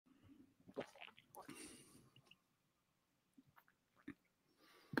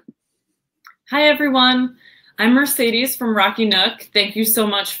Hi, everyone. I'm Mercedes from Rocky Nook. Thank you so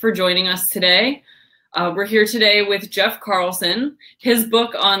much for joining us today. We're here today with Jeff Carlson. His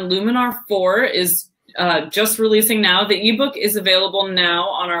book on Luminar 4 is just releasing now. The ebook is available now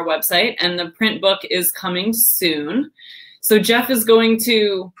on our website, and the print book is coming soon. So Jeff is going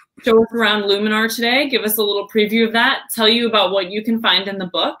to show us around Luminar today, give us a little preview of that, tell you about what you can find in the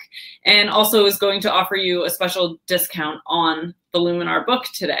book, and also is going to offer you a special discount on the Luminar book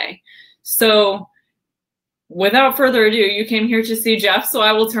today. So without further ado, you came here to see Jeff, so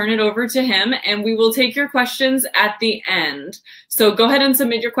I will turn it over to him and we will take your questions at the end. So go ahead and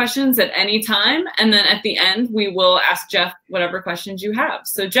submit your questions at any time, and then at the end, we will ask Jeff whatever questions you have.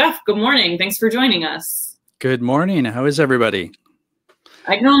 So Jeff, good morning. Thanks for joining us. Good morning. How is everybody?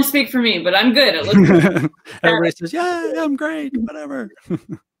 I can only speak for me, but I'm good. It looks good. Everybody says, yeah, I'm great, whatever.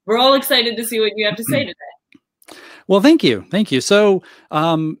 We're all excited to see what you have to say today. Well, thank you. Thank you. So,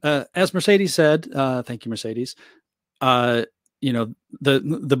 as Mercedes said, thank you, Mercedes. The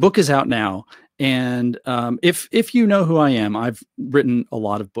book is out now. And if you know who I am, I've written a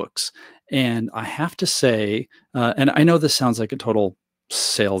lot of books. And I have to say, and I know this sounds like a total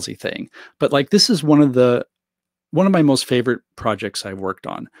salesy thing, but like this is one of my most favorite projects I've worked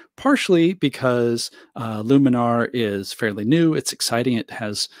on, partially because Luminar is fairly new. It's exciting. It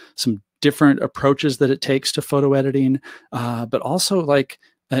has some different approaches that it takes to photo editing, but also like,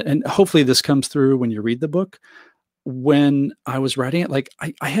 and hopefully this comes through when you read the book. When I was writing it, like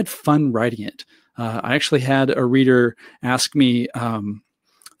I had fun writing it. I actually had a reader ask me,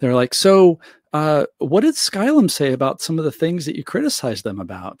 they're like, so what did Skylum say about some of the things that you criticized them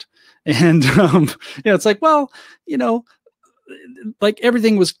about? And, it's like, well, like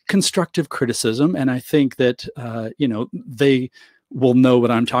everything was constructive criticism. And I think that, they will know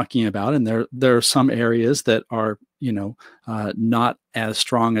what I'm talking about. And there are some areas that are, not as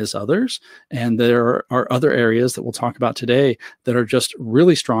strong as others. And there are other areas that we'll talk about today that are just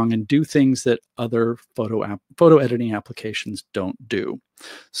really strong and do things that other photo editing applications don't do.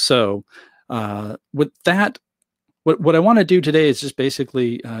 So with that, what I want to do today is just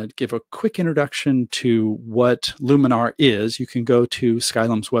basically give a quick introduction to what Luminar is. You can go to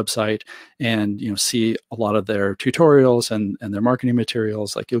Skylum's website and see a lot of their tutorials and their marketing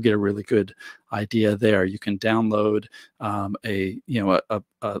materials. Like you'll get a really good idea there. You can download a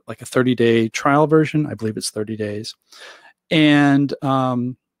 30-day trial version. I believe it's 30 days, and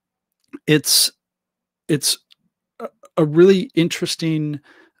it's a really interesting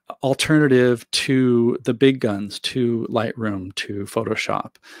alternative to the big guns, to Lightroom, to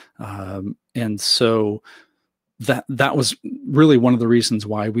Photoshop. And so that was really one of the reasons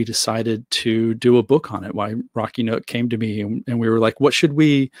why we decided to do a book on it, why Rocky Nook came to me and we were like, what should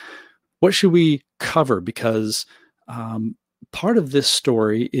we cover? Because part of this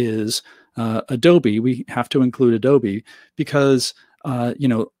story is Adobe. We have to include Adobe because,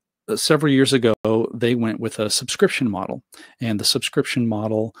 several years ago, they went with a subscription model, and the subscription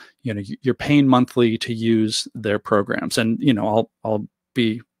model, you're paying monthly to use their programs. And, I'll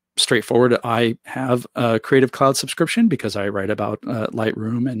be straightforward. I have a Creative Cloud subscription because I write about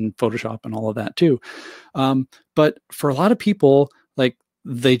Lightroom and Photoshop and all of that too. But for a lot of people, like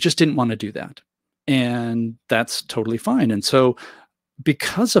they just didn't want to do that. And that's totally fine. And so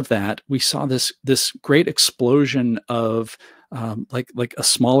because of that, we saw this great explosion of like a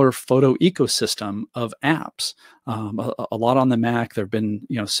smaller photo ecosystem of apps, a lot on the Mac. There have been,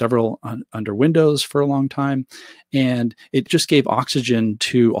 several under Windows for a long time, and it just gave oxygen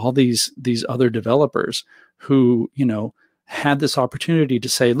to all these other developers who, had this opportunity to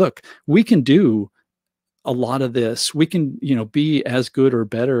say, look, we can do a lot of this. We can, be as good or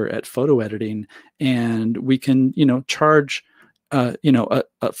better at photo editing, and we can, charge, a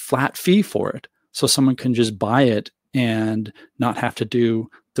flat fee for it. So someone can just buy it and not have to do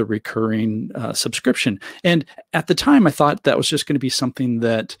the recurring subscription. And at the time, I thought that was just going to be something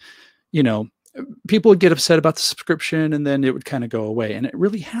that, people would get upset about the subscription and then it would kind of go away. And it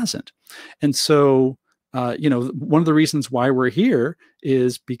really hasn't. And so, one of the reasons why we're here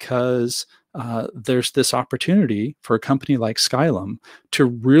is because there's this opportunity for a company like Skylum to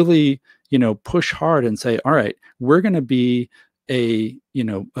really, push hard and say, all right, we're going to be a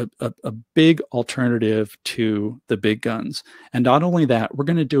big alternative to the big guns. And not only that, we're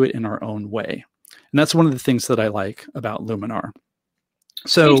going to do it in our own way. And that's one of the things that I like about Luminar.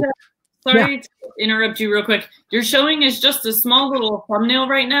 So, hey, sorry to interrupt you real quick. You're showing us just a small little thumbnail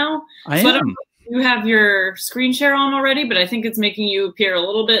right now. I don't know if you have your screen share on already, but I think it's making you appear a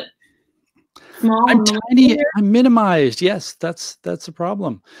little bit small. I'm tiny. I'm minimized. Yes, that's a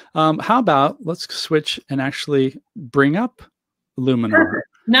problem. How about let's switch and actually bring up Luminar.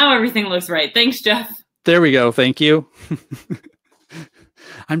 Now everything looks right. Thanks, Jeff. There we go. Thank you.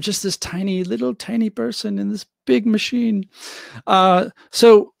 I'm just this little tiny person in this big machine. So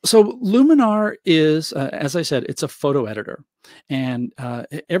Luminar is, as I said, it's a photo editor, and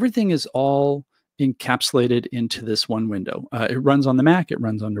everything is all encapsulated into this one window. It runs on the Mac. It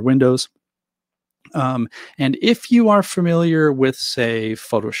runs under Windows. And if you are familiar with, say,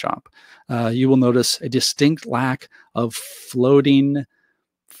 Photoshop, you will notice a distinct lack of floating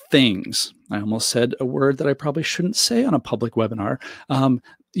things. I almost said a word that I probably shouldn't say on a public webinar.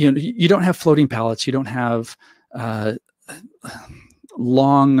 You don't have floating palettes. You don't have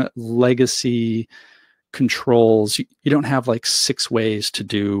long legacy controls. You don't have like 6 ways to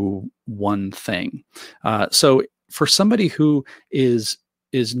do one thing. So for somebody who is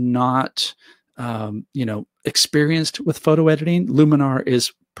not experienced with photo editing, Luminar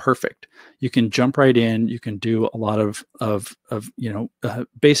is perfect. You can jump right in. You can do a lot of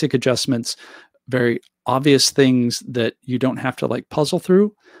basic adjustments, very obvious things that you don't have to like puzzle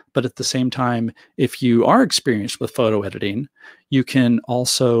through. But at the same time, if you are experienced with photo editing, you can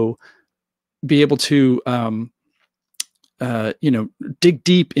also be able to dig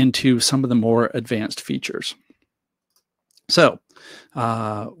deep into some of the more advanced features. So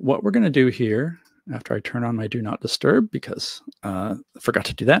what we're going to do here, after I turn on my do not disturb, because I forgot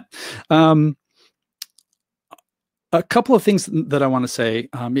to do that. A couple of things that I want to say.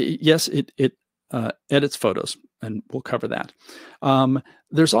 Yes, it edits photos, and we'll cover that.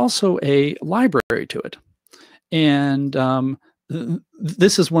 There's also a library to it, and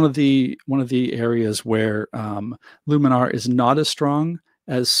this is one of the areas where Luminar is not as strong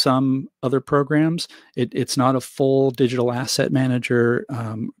as some other programs. It's not a full digital asset manager.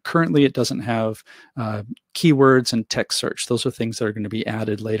 Currently, it doesn't have keywords and text search. Those are things that are going to be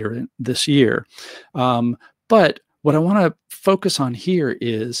added later this year. But what I want to focus on here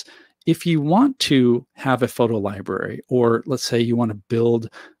is if you want to have a photo library, or let's say you want to build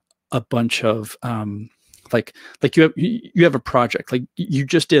a bunch of like you have a project, like you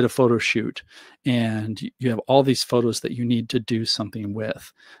just did a photo shoot and you have all these photos that you need to do something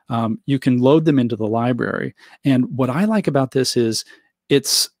with. You can load them into the library. And what I like about this is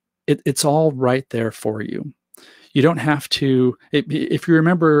it's all right there for you. You don't have to, if you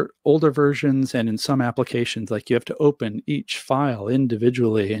remember older versions and in some applications, like you have to open each file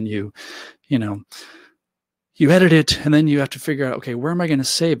individually and you edit it, and then you have to figure out, okay, where am I going to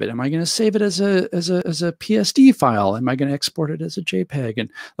save it? Am I going to save it as a PSD file? Am I going to export it as a JPEG? And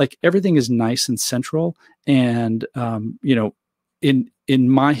like everything is nice and central. And in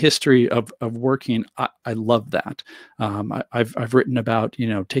my history of working, I love that. I've written about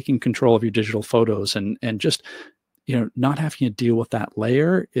taking control of your digital photos and just not having to deal with that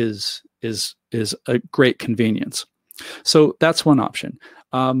layer is a great convenience. So that's one option.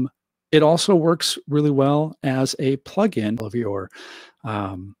 It also works really well as a plugin of your,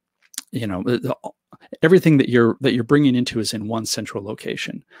 everything that you're bringing into is in one central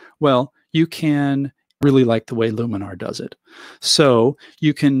location. Well, you can really like the way Luminar does it. So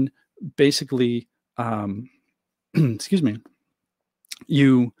you can basically, excuse me,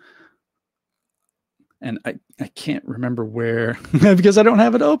 and I can't remember where because I don't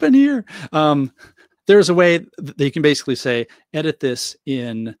have it open here. There's a way that you can basically say, edit this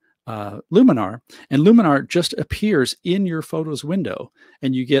in Luminar, and Luminar just appears in your photos window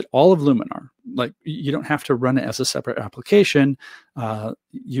and you get all of Luminar. Like you don't have to run it as a separate application.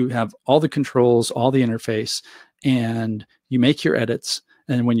 You have all the controls, all the interface, and you make your edits.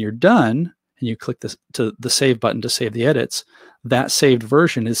 And when you're done and you click the save button to save the edits, that saved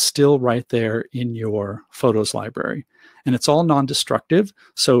version is still right there in your photos library. And it's all non-destructive.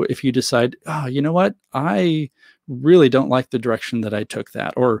 So if you decide, oh, you know what, I really don't like the direction that I took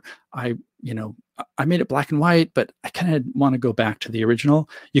that, or I made it black and white, but I kind of want to go back to the original,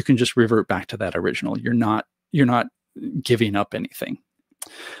 you can just revert back to that original. You're not giving up anything.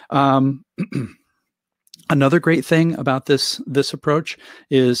 Another great thing about this approach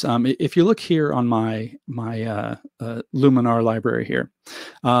is if you look here on my Luminar library here,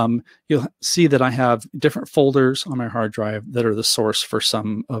 you'll see that I have different folders on my hard drive that are the source for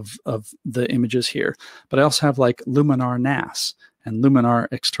some of the images here. But I also have like Luminar NAS and Luminar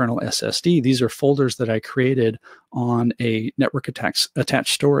external SSD. These are folders that I created on a network attached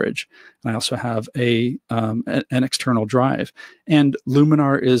storage. And I also have an external drive. And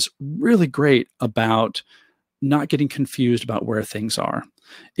Luminar is really great about not getting confused about where things are.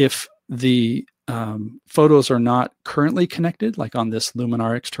 If the photos are not currently connected, like on this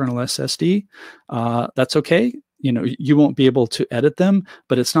Luminar external SSD, that's okay. you won't be able to edit them,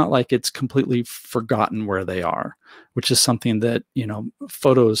 but it's not like it's completely forgotten where they are, which is something that,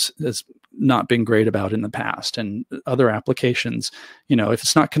 Photos has not been great about in the past. And other applications, if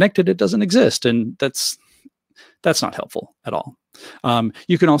it's not connected, it doesn't exist. And that's not helpful at all.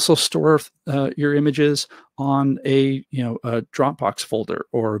 You can also store your images on a Dropbox folder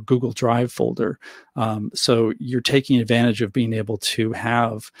or Google Drive folder. So you're taking advantage of being able to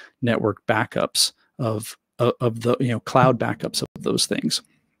have network backups of the cloud backups of those things.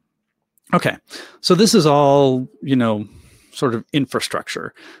 Okay, so this is all sort of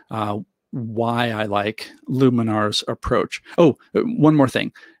infrastructure. Why I like Luminar's approach. Oh, one more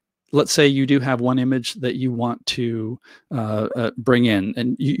thing. Let's say you do have one image that you want to bring in,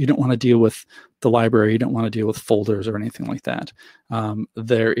 and you don't want to deal with the library, you don't want to deal with folders or anything like that.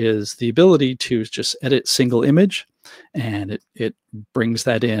 There is the ability to just edit single image, and it brings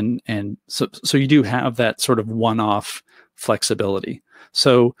that in, and so you do have that sort of one-off flexibility.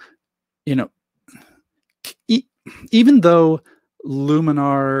 So, even though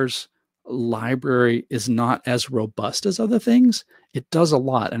Luminar's library is not as robust as other things, it does a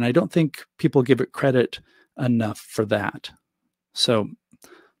lot, and I don't think people give it credit enough for that. So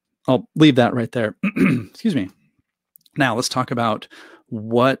I'll leave that right there. Excuse me. Now let's talk about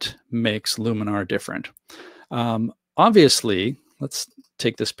what makes Luminar different. Obviously, let's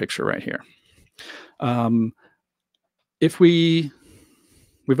take this picture right here. If we've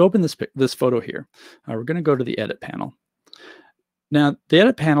opened this photo here, we're going to go to the edit panel. Now, the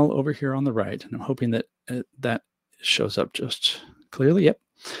edit panel over here on the right, and I'm hoping that that shows up just clearly. Yep.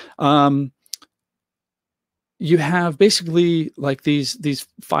 You have basically like these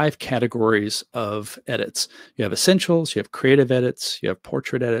 5 categories of edits. You have essentials, you have creative edits, you have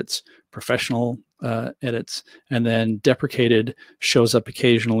portrait edits, professional edits, and then deprecated shows up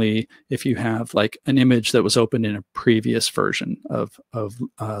occasionally if you have like an image that was opened in a previous version of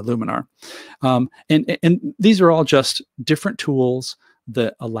Luminar. And these are all just different tools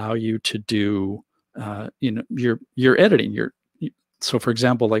that allow you to do your editing. So for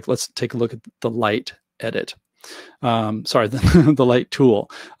example, like let's take a look at the light edit. The light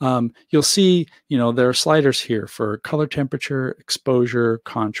tool. You'll see, there are sliders here for color temperature, exposure,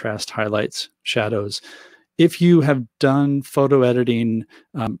 contrast, highlights, shadows. If you have done photo editing,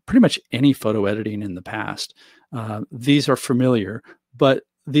 pretty much any photo editing in the past, these are familiar, but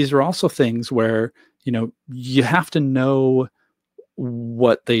these are also things where, you have to know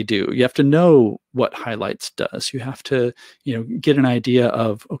what they do. You have to know what highlights does. You have to, get an idea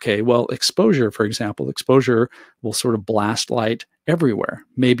of, okay, well, exposure, for example, exposure will sort of blast light everywhere.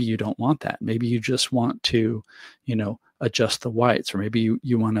 Maybe you don't want that. Maybe you just want to, adjust the whites, or maybe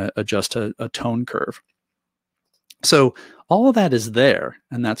you want to adjust a tone curve. So all of that is there,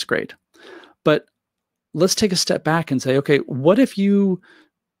 and that's great. But let's take a step back and say, okay, what if you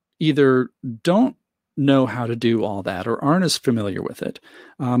either don't know how to do all that or aren't as familiar with it?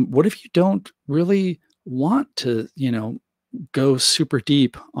 What if you don't really want to, go super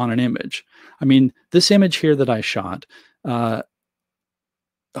deep on an image? I mean, this image here that I shot,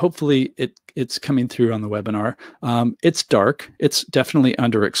 hopefully it's coming through on the webinar. It's dark. It's definitely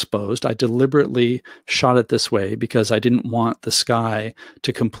underexposed. I deliberately shot it this way because I didn't want the sky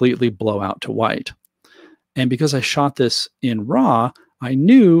to completely blow out to white. And because I shot this in RAW, I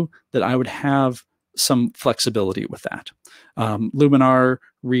knew that I would have some flexibility with that. Luminar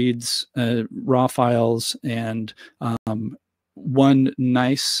reads RAW files, and one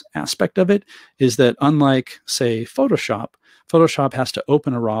nice aspect of it is that unlike, say, Photoshop has to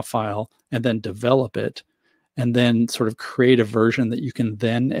open a RAW file and then develop it and then sort of create a version that you can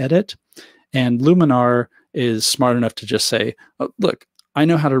then edit. And Luminar is smart enough to just say, oh, look, I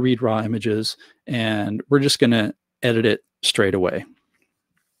know how to read RAW images, and we're just going to edit it straight away.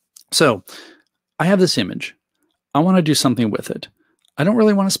 So I have this image. I want to do something with it. I don't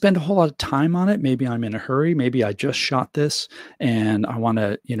really want to spend a whole lot of time on it. Maybe I'm in a hurry. Maybe I just shot this and I want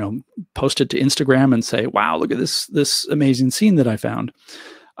to, post it to Instagram and say, wow, look at this amazing scene that I found.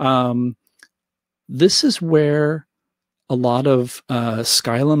 This is where a lot of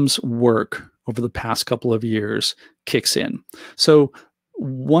Skylum's work over the past couple of years kicks in. So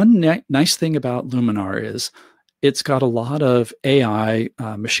one nice thing about Luminar is it's got a lot of AI,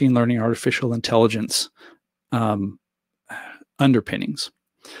 machine learning, artificial intelligence underpinnings.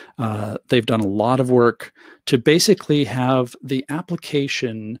 They've done a lot of work to basically have the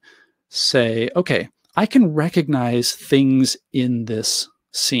application say, okay, I can recognize things in this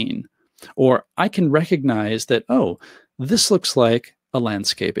scene, or I can recognize that, oh, this looks like a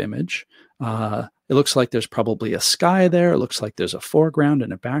landscape image. It looks like there's probably a sky there. It looks like there's a foreground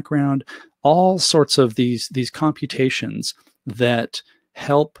and a background, all sorts of these computations that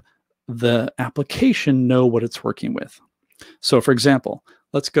help the application know what it's working with. So for example,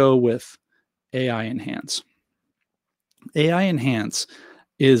 let's go with AI Enhance. AI Enhance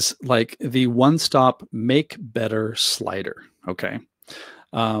is like the one-stop make better slider. Okay.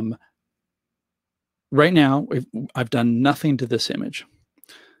 Right now, I've done nothing to this image,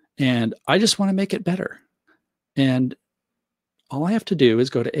 and I just want to make it better. And all I have to do is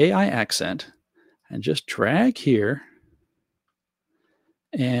go to AI Accent and just drag here.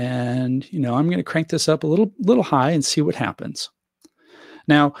 And, I'm going to crank this up a little high and see what happens.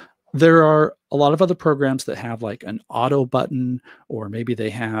 Now, there are a lot of other programs that have like an auto button, or maybe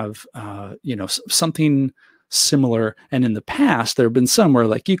they have, something similar. And in the past, there have been some where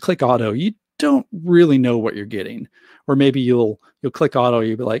like you click auto, you don't really know what you're getting, or maybe you'll click auto,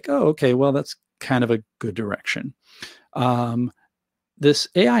 you'll be like, oh, okay, well, that's kind of a good direction. This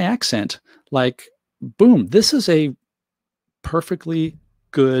AI Accent, like, boom, this is a perfectly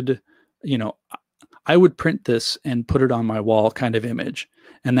good, I would print this and put it on my wall kind of image.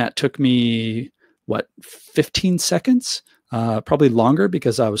 And that took me, 15 seconds? Probably longer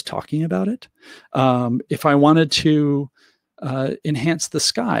because I was talking about it. If I wanted to enhance the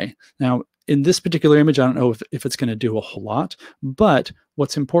sky. Now, in this particular image, I don't know if it's going to do a whole lot, but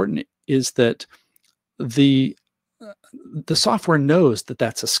what's important is that the software knows that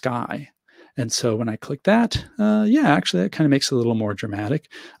that's a sky. And so when I click that, actually that kind of makes it a little more dramatic.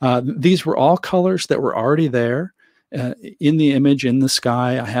 These were all colors that were already there in the image, in the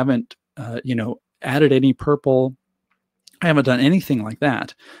sky. I haven't, added any purple. I haven't done anything like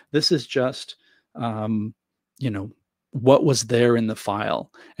that. This is just, what was there in the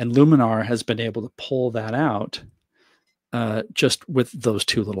file. And Luminar has been able to pull that out just with those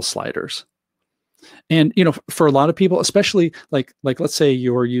two little sliders. And, for a lot of people, especially like let's say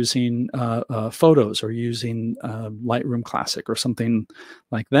you're using photos or using Lightroom Classic or something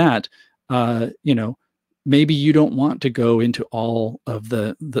like that, maybe you don't want to go into all of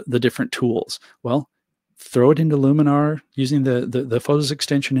the different tools. Well, throw it into Luminar using the Photos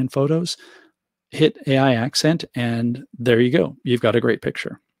extension in Photos, hit AI Accent, and there you go. You've got a great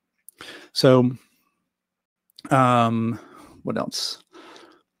picture. So what else?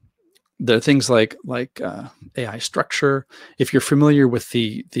 There are things like AI structure. If you're familiar with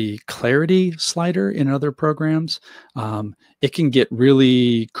the clarity slider in other programs, it can get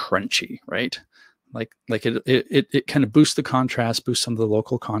really crunchy, right? Like it kind of boosts the contrast, boosts some of the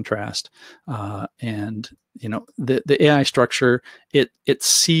local contrast, and the AI structure it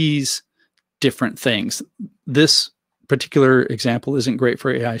sees different things. This particular example isn't great for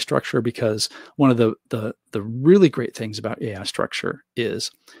AI structure because one of the really great things about AI structure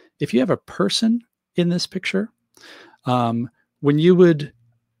is if you have a person in this picture, when you would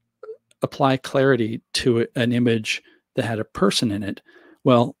apply clarity to an image that had a person in it,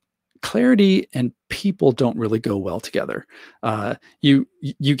 well, clarity and people don't really go well together. You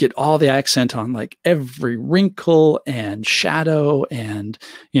get all the accent on like every wrinkle and shadow, and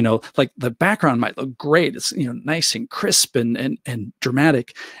like the background might look great. It's nice and crisp and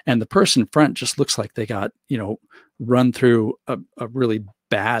dramatic, and the person in front just looks like they got run through a really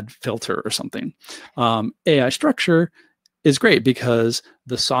bad filter or something. AI structure is great because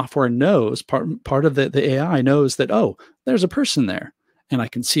the software knows, part of the AI knows that, oh, there's a person there, and I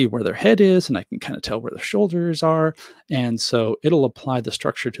can see where their head is, and I can kind of tell where their shoulders are. And so it'll apply the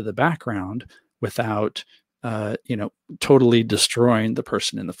structure to the background without, totally destroying the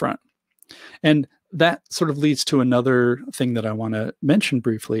person in the front. And that sort of leads to another thing that I want to mention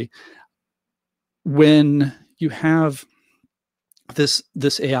briefly. When you have this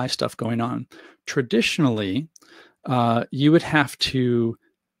AI stuff going on, traditionally, you would have to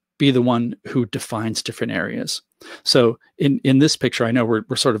be the one who defines different areas. So in this picture, I know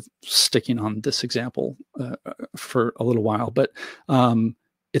we're sort of sticking on this example for a little while, but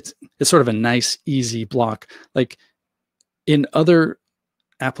it's sort of a nice, easy block. Like in other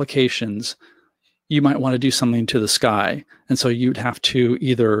applications, you might want to do something to the sky. And so you'd have to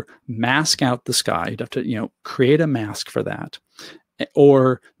either mask out the sky, you'd have to, create a mask for that,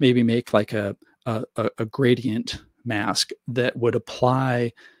 or maybe make like a gradient mask that would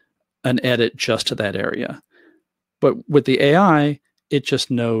apply an edit just to that area. But with the AI, it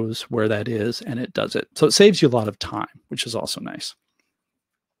just knows where that is and it does it. So it saves you a lot of time, which is also nice.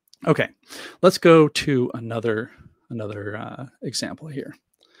 Okay, let's go to another example here.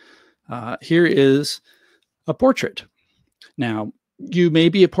 Here is a portrait. Now, you may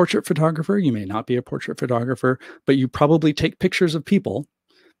be a portrait photographer, you may not be a portrait photographer, but you probably take pictures of people.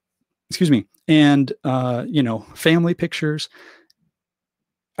 excuse me, and, family pictures.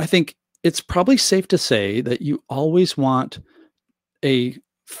 I think it's probably safe to say that you always want a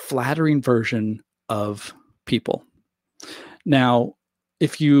flattering version of people. Now,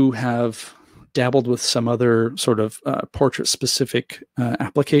 if you have dabbled with some other sort of portrait-specific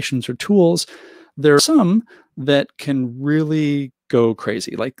applications or tools, there are some that can really go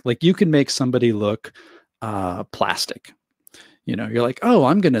crazy. Like you can make somebody look plastic. You're like, oh,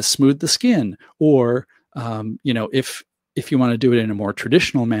 I'm going to smooth the skin. Or, if you want to do it in a more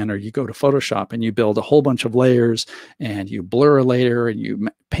traditional manner, you go to Photoshop and you build a whole bunch of layers and you blur a layer and you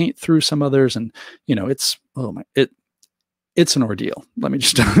paint through some others. And, it's an ordeal. Let me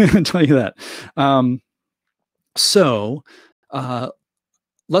just tell you that. So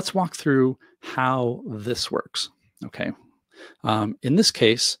let's walk through how this works. Okay. In this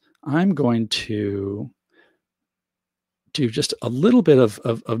case, I'm going to do just a little bit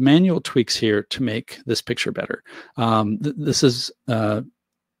of manual tweaks here to make this picture better. This is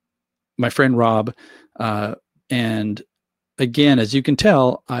my friend Rob. And again, as you can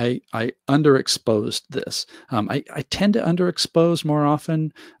tell, I underexposed this. I tend to underexpose more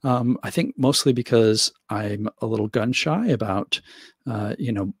often. I think mostly because I'm a little gun shy about,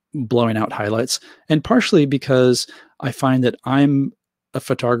 blowing out highlights, and partially because I find that I'm a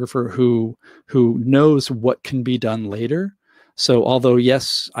photographer who knows what can be done later. So although,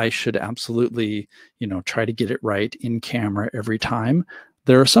 yes, I should absolutely, try to get it right in camera every time,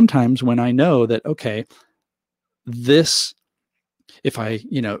 there are some times when I know that, okay, this, if I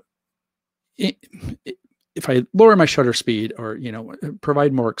lower my shutter speed or,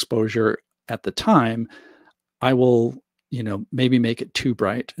 provide more exposure at the time, I will, maybe make it too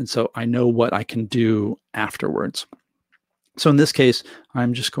bright. And so I know what I can do afterwards. So in this case,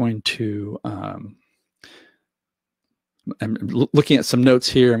 I'm just going to, I'm looking at some notes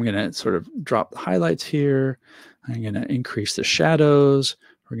here. I'm going to sort of drop the highlights here. I'm going to increase the shadows.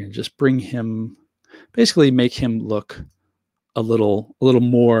 We're going to just bring him, basically make him look a little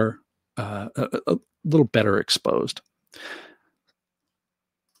more, a little better exposed.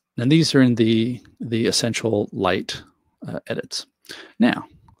 And these are in the essential light edits. Now,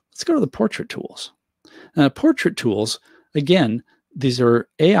 let's go to the portrait tools. Portrait tools, again, these are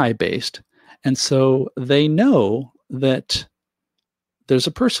AI based. And so they know that there's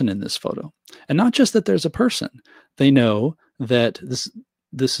a person in this photo. And not just that there's a person. They know that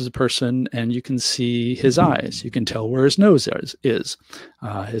this is a person, and you can see his eyes. You can tell where his nose is,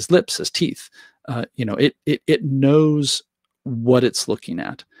 his lips, his teeth. It knows what it's looking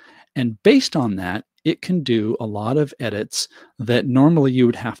at. And based on that, it can do a lot of edits that normally you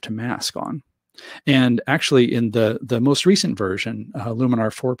would have to mask on. And actually, in the most recent version,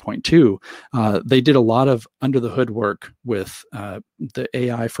 Luminar 4.2, they did a lot of under the hood work with the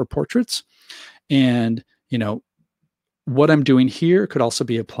AI for portraits. And, what I'm doing here could also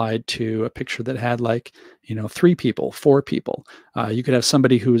be applied to a picture that had 3 people, 4 people. You could have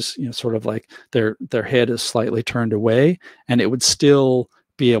somebody who's, sort of like their head is slightly turned away, and it would still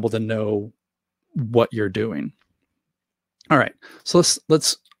be able to know what you're doing. All right, so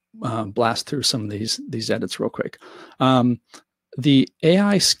let's blast through some of these edits real quick. The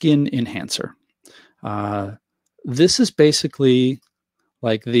AI skin enhancer. This is basically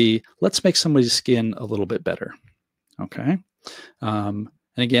like let's make somebody's skin a little bit better. Okay. And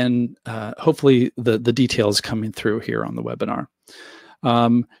again, hopefully the details coming through here on the webinar.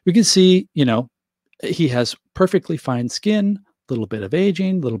 We can see, he has perfectly fine skin, a little bit of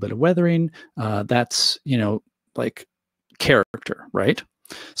aging, a little bit of weathering. That's, like character, right?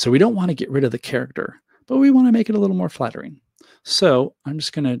 So we don't want to get rid of the character, but we want to make it a little more flattering. So I'm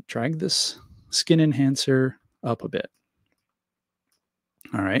just going to drag this skin enhancer up a bit.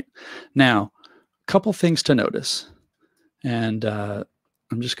 All right. Now, a couple things to notice. And I'm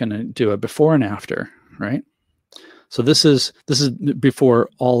just going to do a before and after, right? So this is before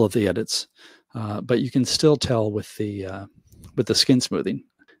all of the edits, but you can still tell with the skin smoothing.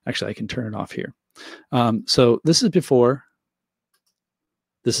 Actually, I can turn it off here. So this is before.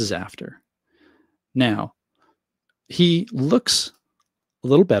 This is after. Now, he looks a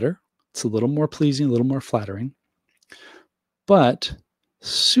little better. It's a little more pleasing, a little more flattering. But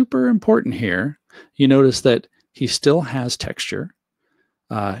super important here, you notice that he still has texture.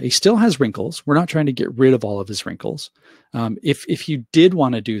 He still has wrinkles. We're not trying to get rid of all of his wrinkles. If you did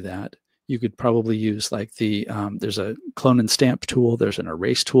want to do that, you could probably use like there's a clone and stamp tool. There's an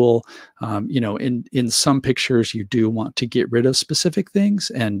erase tool. In some pictures, you do want to get rid of specific things,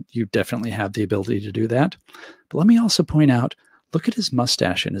 and you definitely have the ability to do that. But let me also point out, look at his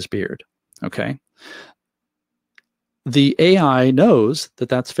mustache and his beard. Okay. the AI knows that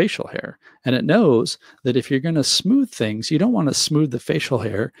that's facial hair, and it knows that if you're going to smooth things, you don't want to smooth the facial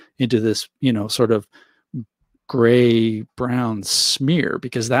hair into this, sort of gray brown smear,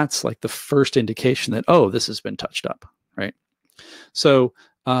 because that's like the first indication that, oh, this has been touched up, right? So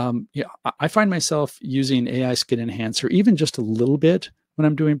yeah, I find myself using AI skin enhancer even just a little bit when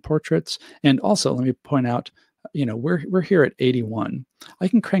I'm doing portraits. And also, let me point out, we're here at 81. I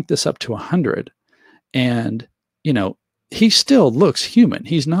can crank this up to 100, and he still looks human.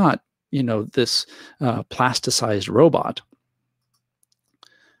 He's not, this plasticized robot.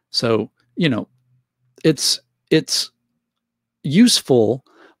 So, it's useful,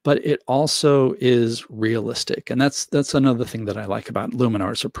 but it also is realistic. And that's another thing that I like about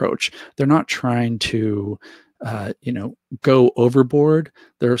Luminar's approach. They're not trying to, go overboard.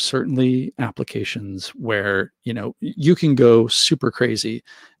 There are certainly applications where, you can go super crazy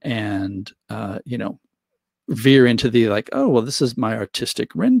and, veer into the like, oh, well, this is my artistic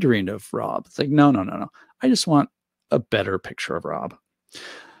rendering of Rob. It's like, no. I just want a better picture of Rob.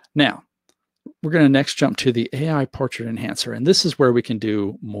 Now, we're going to next jump to the AI portrait enhancer. And this is where we can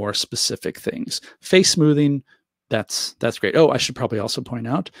do more specific things. Face smoothing, that's great. Oh, I should probably also point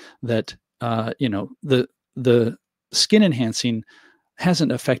out that, the skin enhancing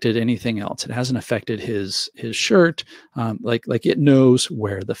hasn't affected anything else. It hasn't affected his shirt. Like it knows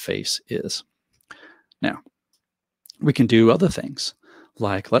where the face is. Now, we can do other things.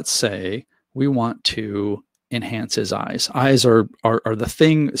 Like, let's say we want to enhance his eyes. Eyes are the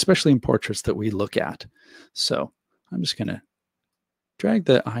thing, especially in portraits, that we look at. So I'm just going to drag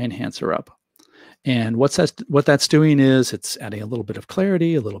the eye enhancer up. And what that's doing is it's adding a little bit of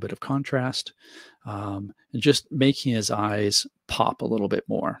clarity, a little bit of contrast, and just making his eyes pop a little bit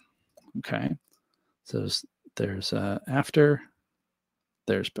more. Okay. So there's after,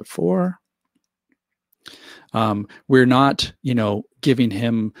 there's before. We're not, giving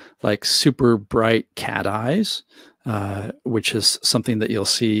him like super bright cat eyes, which is something that you'll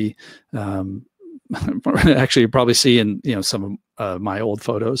see. Actually, you probably see in some of my old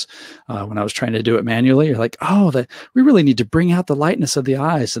photos when I was trying to do it manually. You're like, oh, we really need to bring out the lightness of the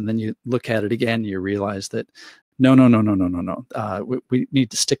eyes, and then you look at it again, you realize that no. We need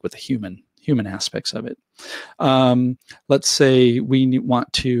to stick with the human aspects of it. Let's say we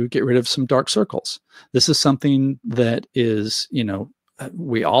want to get rid of some dark circles. This is something that is,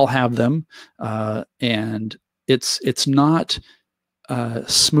 we all have them, and it's not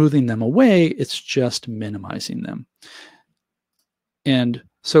smoothing them away. It's just minimizing them. And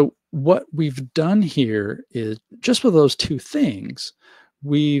so what we've done here is, just with those two things,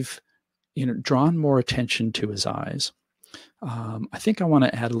 we've drawn more attention to his eyes. I think I want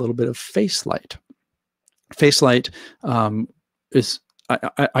to add a little bit of face light. Face light is,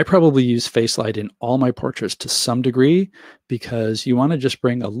 I probably use face light in all my portraits to some degree, because you want to just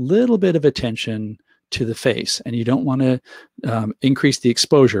bring a little bit of attention to the face, and you don't want to increase the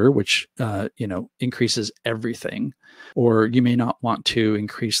exposure, which increases everything. Or you may not want to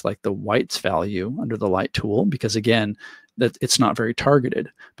increase like the whites value under the light tool, because again, that it's not very targeted.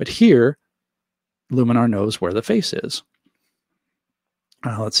 But here, Luminar knows where the face is.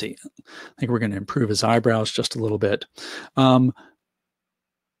 Let's see. I think we're going to improve his eyebrows just a little bit. I'm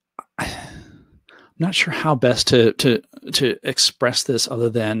not sure how best to express this other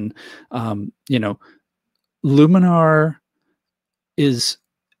than, Luminar is,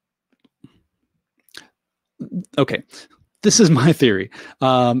 okay. This is my theory.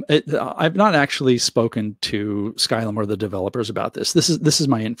 I've not actually spoken to Skylum or the developers about this. This is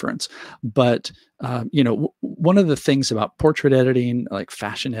my inference. But one of the things about portrait editing, like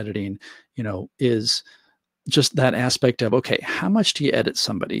fashion editing, is just that aspect of, okay, how much do you edit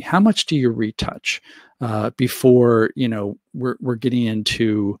somebody? How much do you retouch before we're getting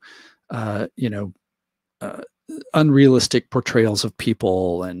into unrealistic portrayals of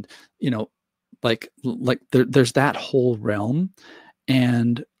people, and like there's that whole realm.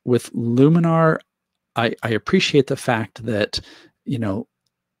 And with Luminar, I appreciate the fact that,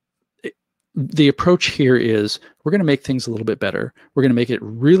 the approach here is, we're going to make things a little bit better. We're going to make it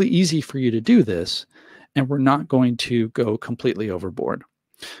really easy for you to do this, and we're not going to go completely overboard.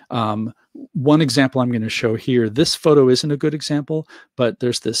 One example I'm going to show here, this photo isn't a good example, but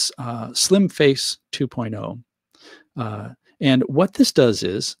there's this Slim Face 2.0. And what this does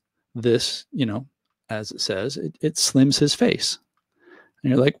is, this, as it says, it slims his face.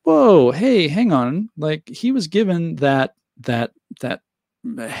 And you're like, whoa, hey, hang on. Like, he was given that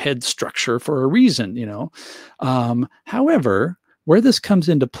head structure for a reason, However, where this comes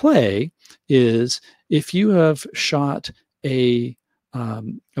into play is, if you have shot a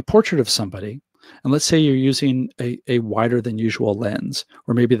portrait of somebody And let's say you're using a wider than usual lens,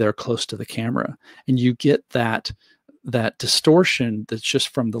 or maybe they're close to the camera, and you get that distortion that's just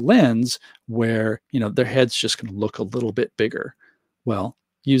from the lens where, their head's just going to look a little bit bigger. Well,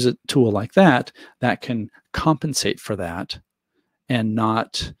 use a tool like that can compensate for that and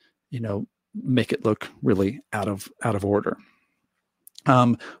not, make it look really out of order.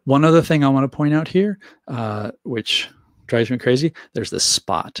 One other thing I want to point out here, which drives me crazy, there's this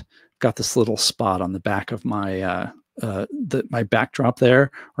spot. Got this little spot on the back of my my backdrop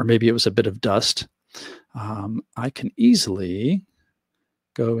there, or maybe it was a bit of dust. I can easily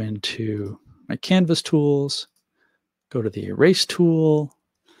go into my canvas tools, go to the erase tool,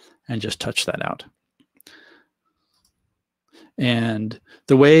 and just touch that out. And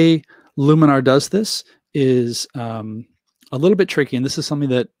the way Luminar does this is a little bit tricky, and this is something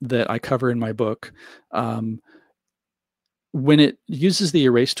that I cover in my book. When it uses the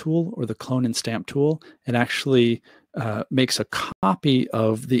erase tool or the clone and stamp tool, it actually makes a copy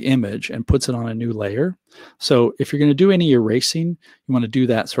of the image and puts it on a new layer. So if you're going to do any erasing, you want to do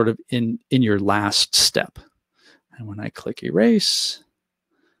that sort of in your last step. And when I click erase,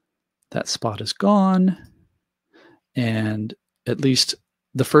 that spot is gone. And at least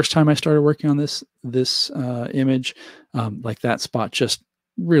the first time I started working on this image, like that spot just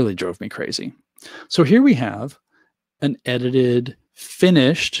really drove me crazy. So here we have an edited,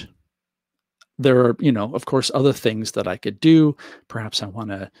 finished. There are, of course, other things that I could do. Perhaps I want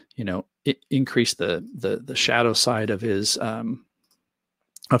to, increase the shadow side of his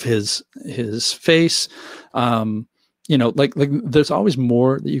face. Like there's always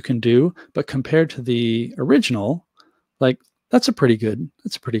more that you can do, but compared to the original, like that's a pretty good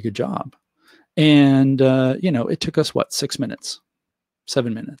job. And it took us what, 6 minutes,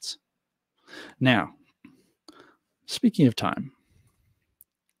 7 minutes. Now, speaking of time,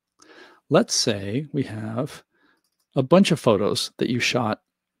 let's say we have a bunch of photos that you shot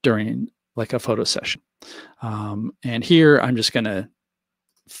during like a photo session. And here I'm just going to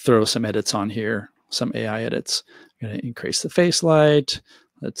throw some edits on here, some AI edits. I'm going to increase the face light.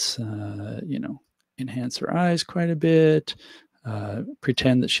 Let's, enhance her eyes quite a bit.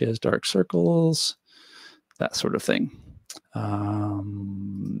 Pretend that she has dark circles, that sort of thing.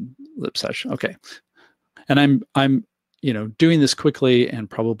 Lip section. Okay. And I'm doing this quickly and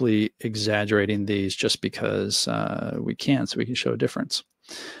probably exaggerating these just because we can, so we can show a difference.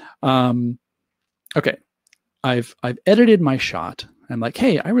 Okay, I've edited my shot. I'm like,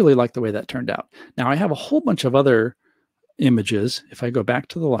 hey, I really like the way that turned out. Now I have a whole bunch of other images. If I go back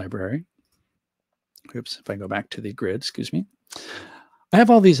to the library, if I go back to the grid, excuse me, I have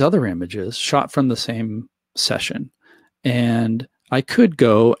all these other images shot from the same session, and I could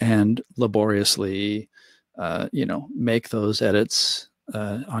go and laboriously make those edits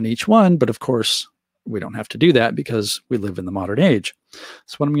on each one. But of course, we don't have to do that because we live in the modern age.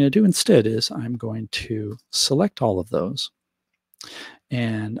 So what I'm going to do instead is I'm going to select all of those,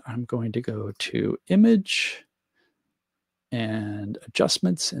 and I'm going to go to Image and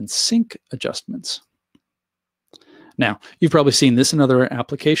Adjustments and Sync Adjustments. Now, you've probably seen this in other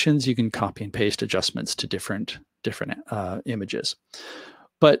applications. You can copy and paste adjustments to different images.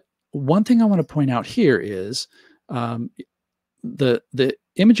 But one thing I want to point out here is the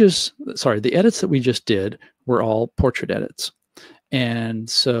edits that we just did were all portrait edits. And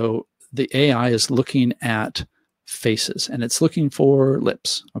so the AI is looking at faces and it's looking for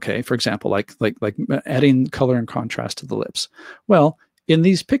lips. Okay, for example, like adding color and contrast to the lips. Well, in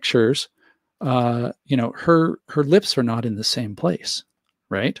these pictures, her lips are not in the same place,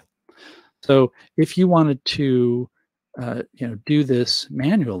 right? So if you wanted to do this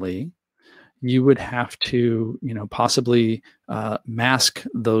manually, you would have to, possibly mask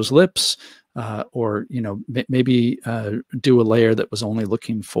those lips, or maybe do a layer that was only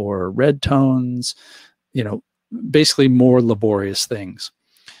looking for red tones, basically more laborious things.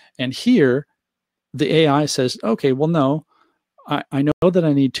 And here, the AI says, okay, well, no, I know that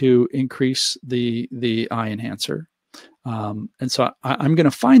I need to increase the eye enhancer, and so I'm going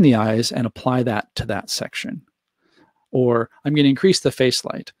to find the eyes and apply that to that section. Or I'm going to increase the face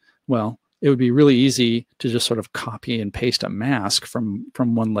light. Well, it would be really easy to just sort of copy and paste a mask from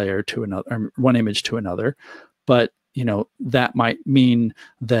one layer to another, or one image to another. But that might mean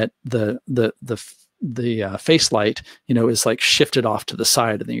that the face light is like shifted off to the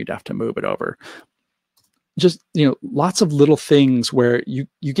side, and then you'd have to move it over. Just lots of little things where you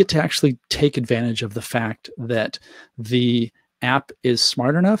get to actually take advantage of the fact that the app is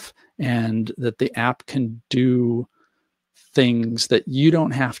smart enough and that the app can do things that you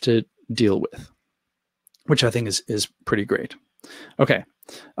don't have to deal with, which I think is pretty great. Okay.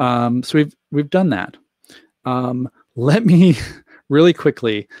 So we've done that. Let me really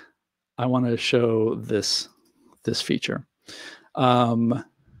quickly, I want to show this feature. And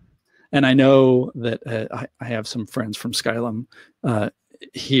I know that I have some friends from Skylum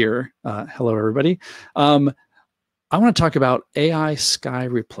here. Hello, everybody. I want to talk about AI sky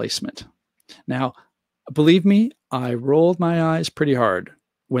replacement. Now, believe me, I rolled my eyes pretty hard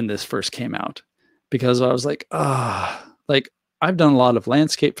when this first came out because I was like, like I've done a lot of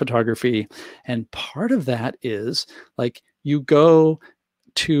landscape photography, and part of that is like you go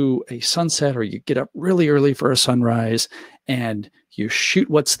to a sunset or you get up really early for a sunrise and you shoot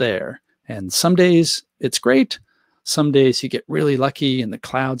what's there. And some days it's great. Some days you get really lucky and the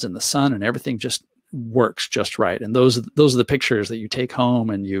clouds and the sun and everything just works just right. And those are the pictures that you take home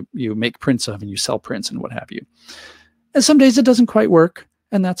and you make prints of and you sell prints and what have you. And some days it doesn't quite work,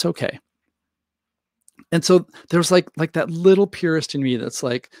 and that's okay. And so there's like that little purist in me that's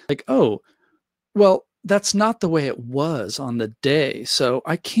like, oh, well, that's not the way it was on the day. So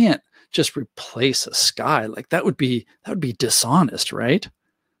I can't just replace a sky. Like that would be dishonest, right?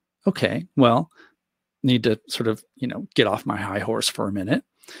 Okay, well, need to sort of, get off my high horse for a minute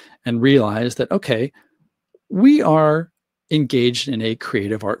and realize that, okay, we are engaged in a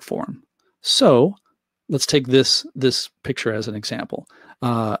creative art form. So let's take this picture as an example.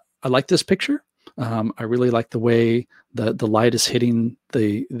 I like this picture. I really like the way the light is hitting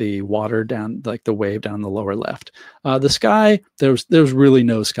the water down, like the wave down the lower left. The sky, there was really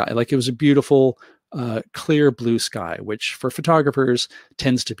no sky. Like it was a beautiful, clear blue sky, which for photographers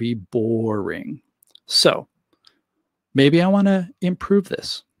tends to be boring. So maybe I want to improve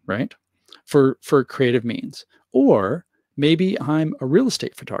this, right? For creative means. Or maybe I'm a real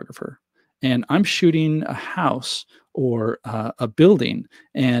estate photographer and I'm shooting a house or a building,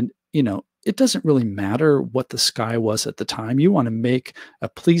 and it doesn't really matter what the sky was at the time. You want to make a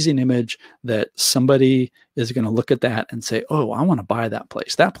pleasing image that somebody is going to look at that and say, oh, I want to buy that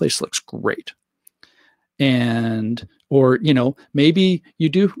place. That place looks great. And, or, maybe you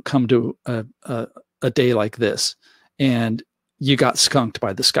do come to a day like this and you got skunked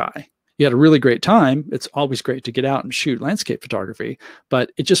by the sky. You had a really great time. It's always great to get out and shoot landscape photography,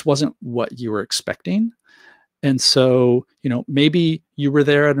 but it just wasn't what you were expecting. And so, maybe you were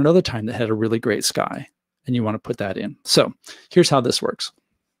there at another time that had a really great sky and you want to put that in. So here's how this works.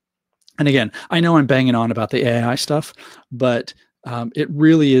 And again, I know I'm banging on about the AI stuff, but it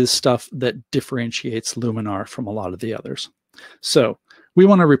really is stuff that differentiates Luminar from a lot of the others. So we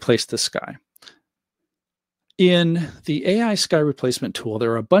want to replace this sky. In the AI sky replacement tool,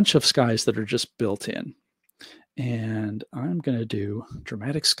 there are a bunch of skies that are just built in. And I'm going to do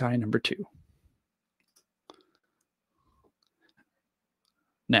dramatic sky number 2.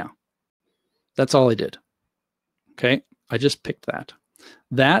 Now, that's all I did. Okay, I just picked that.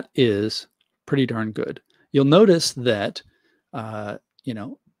 That is pretty darn good. You'll notice that,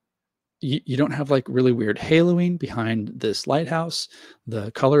 you don't have like really weird haloing behind this lighthouse.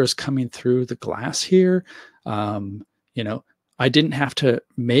 The color is coming through the glass here. I didn't have to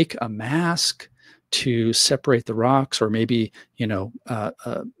make a mask to separate the rocks, or maybe,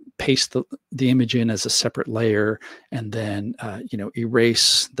 paste the image in as a separate layer and then,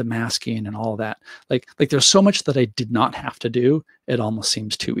 erase the masking and all that. Like there's so much that I did not have to do. It almost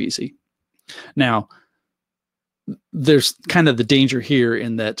seems too easy. Now, there's kind of the danger here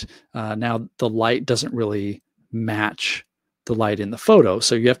in that now the light doesn't really match the light in the photo.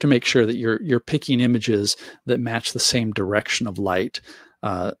 So you have to make sure that you're picking images that match the same direction of light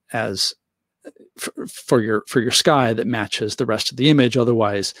as for your sky that matches the rest of the image.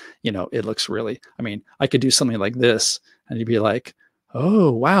 Otherwise, it looks really, I could do something like this and you'd be like,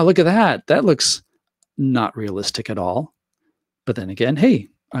 oh, wow, look at that. That looks not realistic at all. But then again, hey,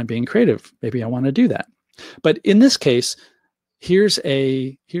 I'm being creative. Maybe I want to do that. But in this case, here's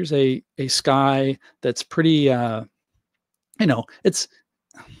a sky that's pretty, it's,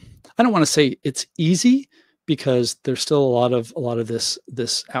 I don't want to say it's easy, because there's still a lot of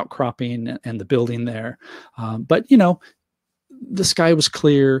this outcropping and the building there. But the sky was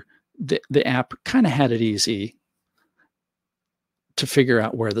clear. The app kind of had it easy to figure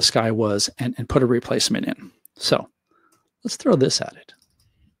out where the sky was and put a replacement in. So let's throw this at it.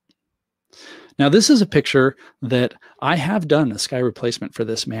 Now, this is a picture that I have done a sky replacement for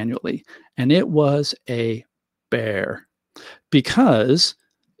this manually, and it was a bear, because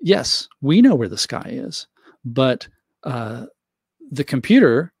yes, we know where the sky is, but the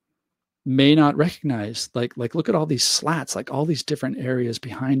computer may not recognize, like look at all these slats, like all these different areas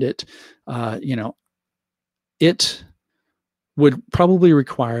behind it. It would probably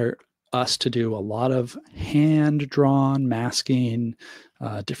require us to do a lot of hand-drawn masking,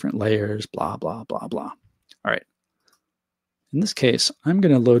 different layers, blah, blah, blah, blah. All right. In this case, I'm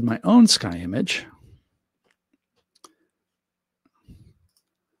going to load my own sky image.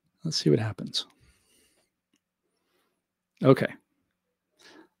 Let's see what happens. Okay.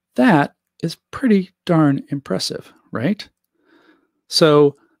 That is pretty darn impressive, right?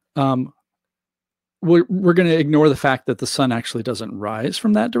 So we're going to ignore the fact that the sun actually doesn't rise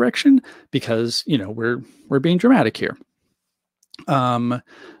from that direction because, you know, we're being dramatic here.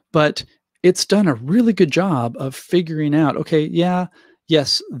 But it's done a really good job of figuring out, okay, yeah,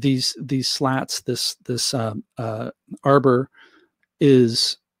 yes, these slats, this arbor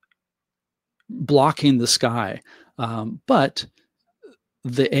is blocking the sky, but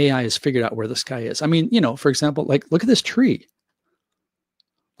the AI has figured out where the sky is. I mean, you know, for example, like look at this tree,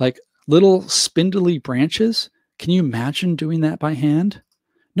 like little spindly branches. Can you imagine doing that by hand?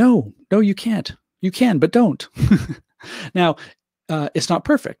 No, you can't. You can, but don't. Now, it's not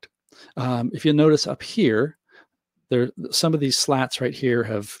perfect. If you notice up here, some of these slats right here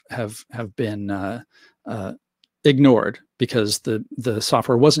have been ignored because the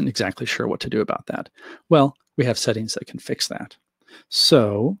software wasn't exactly sure what to do about that. Well, we have settings that can fix that.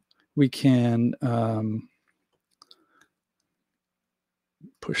 So we can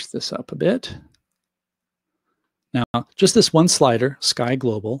push this up a bit. Now, just this one slider, Sky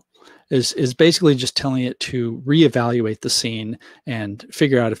Global, is basically just telling it to reevaluate the scene and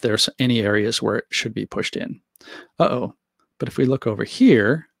figure out if there's any areas where it should be pushed in. Uh-oh. But if we look over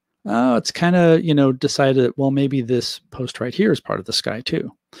here, oh, it's kind of, you know, decided that, well, maybe this post right here is part of the sky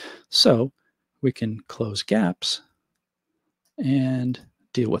too. So we can close gaps and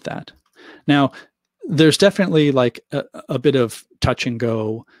deal with that. Now, there's definitely like a bit of touch and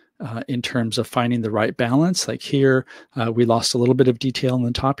go in terms of finding the right balance. Like here, we lost a little bit of detail on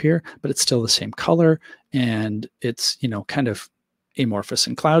the top here, but it's still the same color and it's, you know, kind of amorphous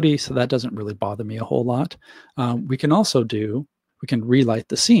and cloudy. So that doesn't really bother me a whole lot. We can relight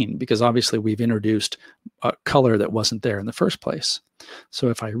the scene because obviously we've introduced a color that wasn't there in the first place. So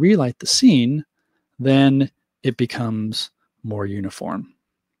if I relight the scene, then it becomes more uniform.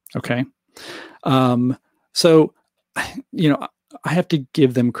 Okay. So, you know, I have to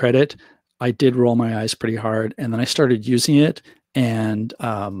give them credit. I did roll my eyes pretty hard and then I started using it and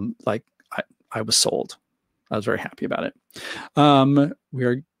like I was sold. I was very happy about it. We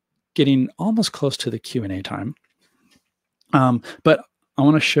are getting almost close to the Q&A time. But I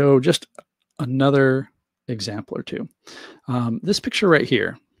want to show just another example or two. This picture right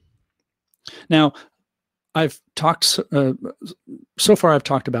here. Now, I've talked so far. I've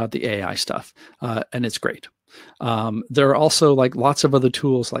talked about the AI stuff, and it's great. There are also like lots of other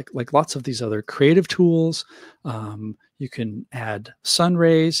tools, like lots of these other creative tools. You can add sun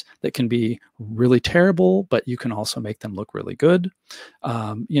rays that can be really terrible, but you can also make them look really good.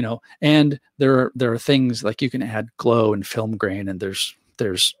 You know, and there are things like you can add glow and film grain, and there's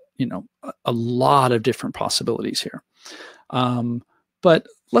you know a lot of different possibilities here. But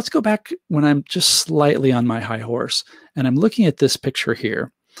let's go back when I'm just slightly on my high horse and I'm looking at this picture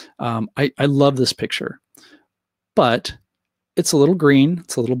here. I love this picture, but it's a little green,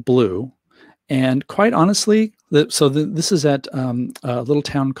 it's a little blue. And quite honestly, this is at a little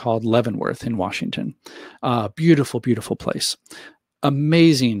town called Leavenworth in Washington. Beautiful, beautiful place.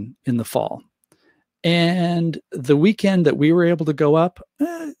 Amazing in the fall. And the weekend that we were able to go up,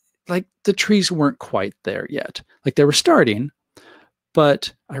 like the trees weren't quite there yet. Like they were starting,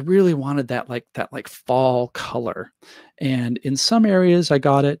 but I really wanted that fall color. And in some areas I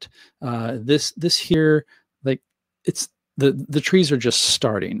got it. This here, like it's the trees are just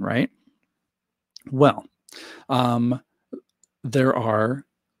starting, right? Well, there are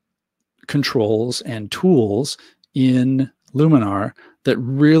controls and tools in Luminar that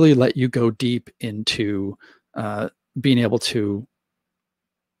really let you go deep into being able to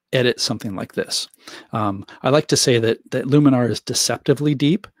edit something like this. I like to say that Luminar is deceptively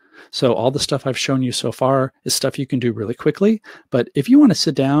deep. So all the stuff I've shown you so far is stuff you can do really quickly. But if you want to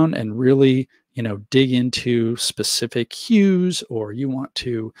sit down and really, you know, dig into specific hues, or you want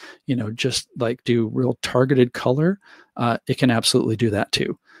to, you know, just like do real targeted color, it can absolutely do that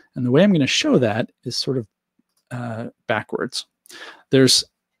too. And the way I'm going to show that is sort of backwards. There's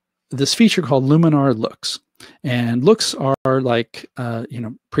this feature called Luminar Looks. And looks are like, you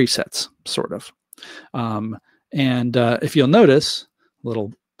know, presets, sort of. If you'll notice,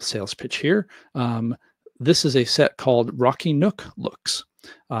 little sales pitch here, this is a set called Rocky Nook Looks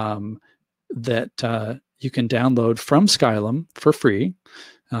that you can download from Skylum for free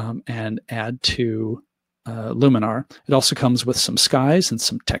and add to Luminar. It also comes with some skies and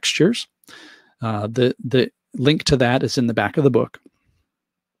some textures. The link to that is in the back of the book.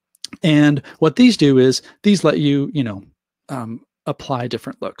 And what these do is these let you, apply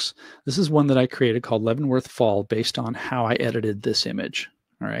different looks. This is one that I created called Leavenworth Fall based on how I edited this image.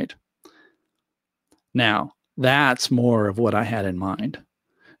 All right. Now, that's more of what I had in mind.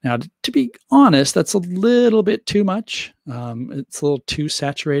 Now, to be honest, that's a little bit too much. It's a little too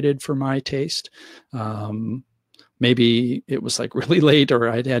saturated for my taste. Maybe it was like really late, or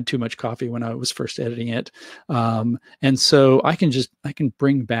I'd had too much coffee when I was first editing it. And so I can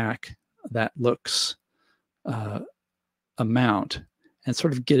bring back that looks amount and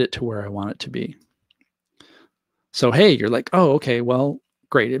sort of get it to where I want it to be. So, hey, you're like, oh, okay, well,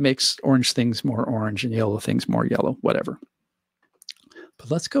 great. It makes orange things more orange and yellow things more yellow, whatever. But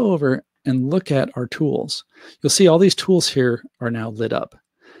let's go over and look at our tools. You'll see all these tools here are now lit up.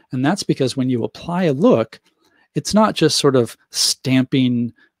 And that's because when you apply a look, it's not just sort of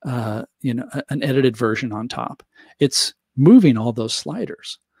stamping, an edited version on top. It's moving all those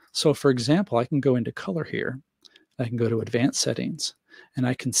sliders. So for example, I can go into color here. I can go to advanced settings and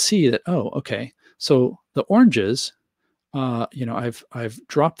I can see that, oh, okay. So the oranges, I've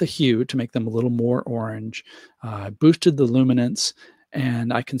dropped the hue to make them a little more orange, boosted the luminance,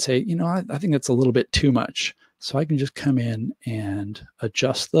 and I can say, I think that's a little bit too much. So I can just come in and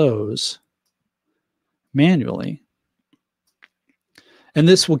adjust those manually. And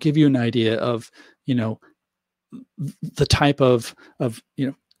this will give you an idea of, the type of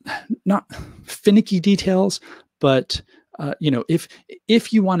not finicky details, but,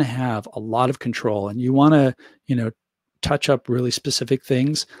 if you want to have a lot of control and you want to, touch up really specific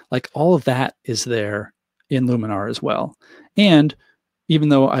things, like all of that is there in Luminar as well. And even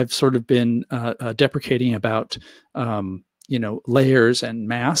though I've sort of been deprecating about, layers and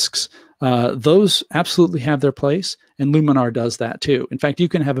masks, those absolutely have their place, and Luminar does that too. In fact, you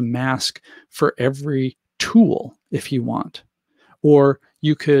can have a mask for every tool if you want, or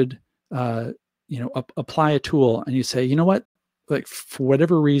you could, apply a tool and you say, you know what, like for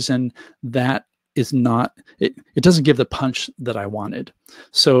whatever reason, that is not, it doesn't give the punch that I wanted.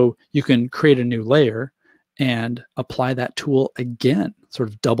 So you can create a new layer and apply that tool again, sort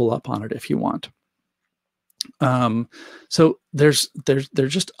of double up on it if you want. So there's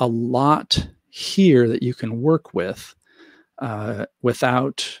just a lot here that you can work with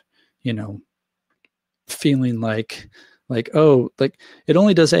without, feeling like it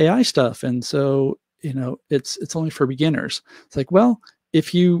only does AI stuff. And so, it's only for beginners. It's like, well,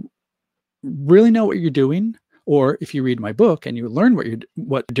 if you really know what you're doing, or if you read my book and you learn what you're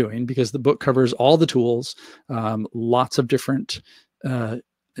doing, because the book covers all the tools, lots of different,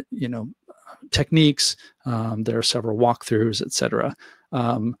 techniques. There are several walkthroughs, etc.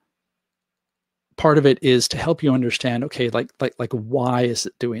 Part of it is to help you understand, okay, like why is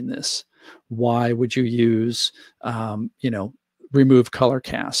it doing this? Why would you use, remove color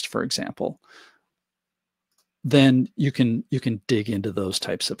cast, for example? Then you can dig into those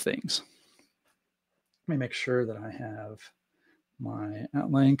types of things. Let me make sure that I have my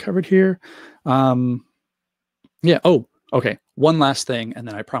outline covered here. Yeah. Oh, okay. One last thing, and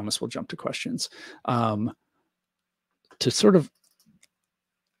then I promise we'll jump to questions. To sort of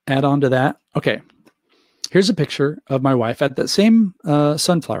add on to that. Okay. Here's a picture of my wife at that same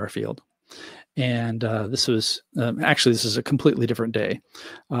sunflower field. And this was, actually, this is a completely different day.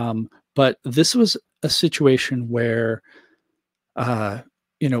 But this was a situation where,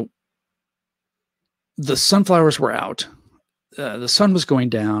 the sunflowers were out. The sun was going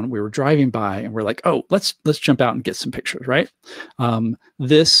down. We were driving by, and we're like, "Oh, let's jump out and get some pictures." Right? I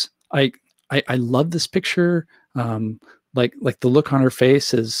love this picture. Like the look on her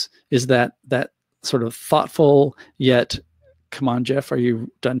face is that sort of thoughtful yet. Come on, Jeff, are you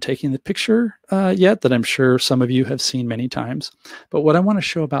done taking the picture yet? That I'm sure some of you have seen many times. But what I want to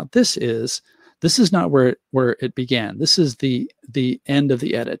show about this is not where it began. This is the end of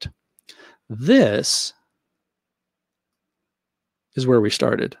the edit. This is where we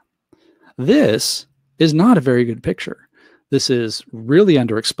started. This is not a very good picture. This is really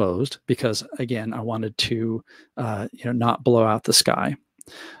underexposed because, again, I wanted to, not blow out the sky.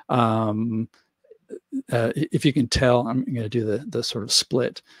 If you can tell, I'm going to do the sort of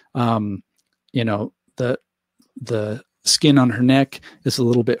split. The skin on her neck is a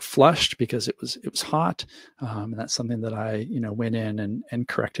little bit flushed because it was hot, and that's something that I went in and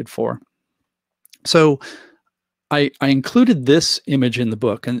corrected for. So I included this image in the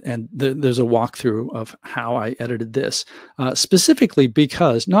book, and there's a walkthrough of how I edited this, specifically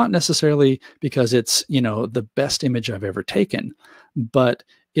because, not necessarily because it's the best image I've ever taken, but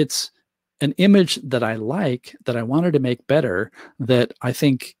it's an image that I like, that I wanted to make better, that I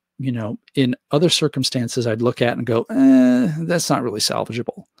think, you know, in other circumstances I'd look at and go, that's not really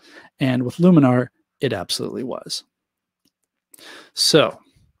salvageable. And with Luminar, it absolutely was. So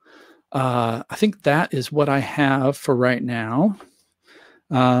I think that is what I have for right now.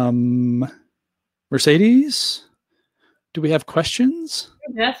 Mercedes, do we have questions?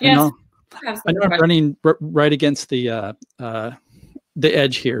 Yes. I know I'm running right against the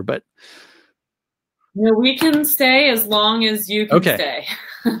edge here, but no, we can stay as long as you can stay.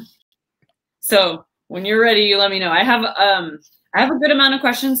 So when you're ready, you let me know. I have a good amount of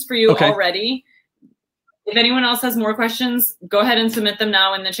questions for you already. If anyone else has more questions, go ahead and submit them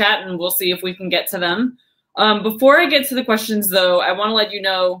now in the chat, and we'll see if we can get to them. Before I get to the questions, though, I want to let you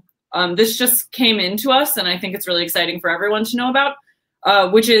know this just came into us, and I think it's really exciting for everyone to know about,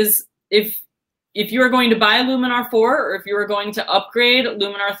 which is if you are going to buy Luminar 4 or if you are going to upgrade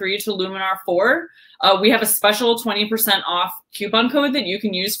Luminar 3 to Luminar 4, we have a special 20% off coupon code that you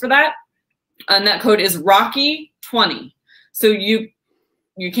can use for that. And that code is Rocky20. So you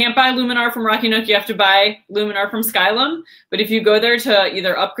can't buy Luminar from Rocky Nook. You have to buy Luminar from Skylum. But if you go there to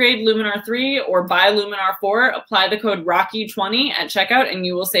either upgrade Luminar 3 or buy Luminar 4, apply the code Rocky20 at checkout, and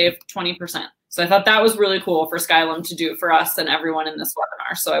you will save 20%. So I thought that was really cool for Skylum to do for us and everyone in this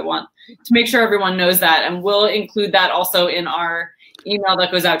webinar. So I want to make sure everyone knows that. And we'll include that also in our email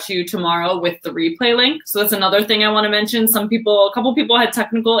that goes out to you tomorrow with the replay link. So that's another thing I want to mention. A couple people had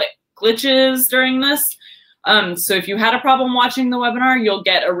technical glitches during this. So if you had a problem watching the webinar, you'll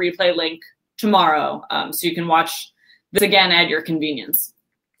get a replay link tomorrow. So you can watch this again at your convenience.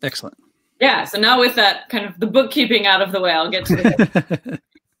 Excellent. Yeah. So now with that kind of the bookkeeping out of the way, I'll get to the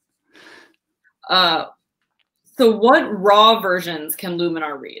so what RAW versions can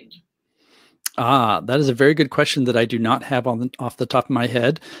Luminar read? That is a very good question that I do not have off the top of my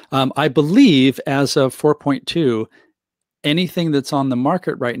head. I believe as of 4.2, anything that's on the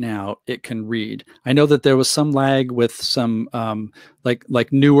market right now, it can read. I know that there was some lag with some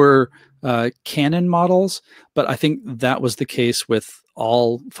like newer Canon models, but I think that was the case with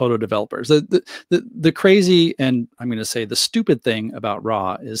all photo developers. The crazy, and I'm going to say the stupid thing about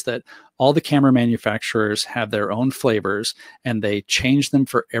RAW is that all the camera manufacturers have their own flavors and they change them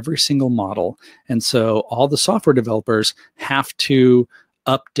for every single model. And so all the software developers have to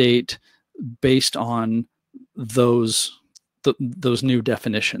update based on those new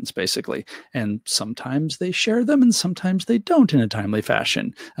definitions, basically. And sometimes they share them and sometimes they don't in a timely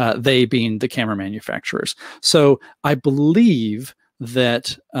fashion, they being the camera manufacturers. So I believe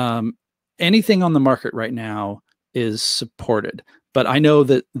that anything on the market right now is supported. But I know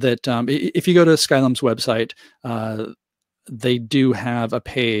that if you go to Skylum's website, they do have a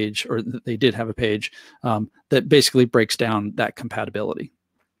page, or they did have a page that basically breaks down that compatibility.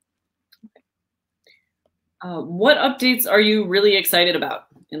 What updates are you really excited about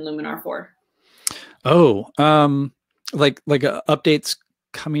in Luminar 4? Oh, like updates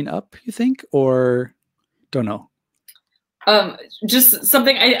coming up, you think, or don't know? Just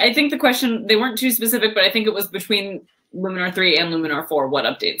something. I think the question, they weren't too specific, but I think it was between Luminar 3 and Luminar 4. What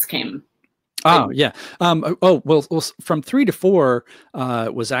updates came? Oh, yeah. Well, from 3 to 4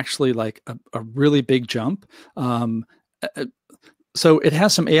 was actually like a really big jump. So it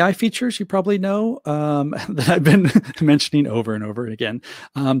has some AI features you probably know that I've been mentioning over and over again.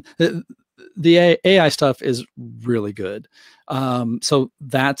 The AI stuff is really good. So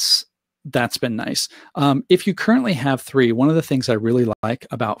that's been nice. If you currently have 3, one of the things I really like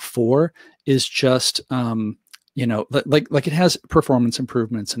about 4 is just you know, like it has performance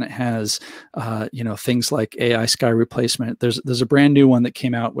improvements, and it has you know, things like AI sky replacement. There's a brand new one that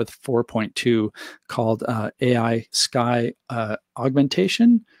came out with 4.2 called AI sky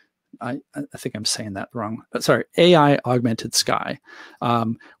augmentation. I think I'm saying that wrong. Sorry, AI augmented sky,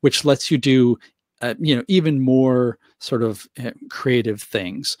 which lets you do you know, even more sort of creative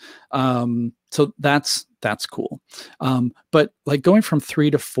things. So that's cool. But like going from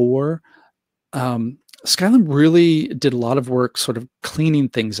 3 to 4, Skylum really did a lot of work sort of cleaning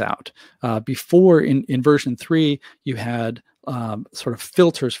things out. Before in version 3, you had sort of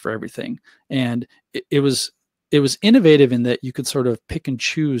filters for everything. And it was innovative in that you could sort of pick and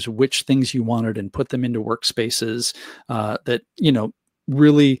choose which things you wanted and put them into workspaces that, you know,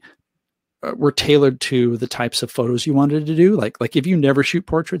 really were tailored to the types of photos you wanted to do. Like if you never shoot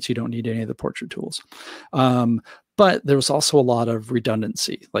portraits, you don't need any of the portrait tools. But there was also a lot of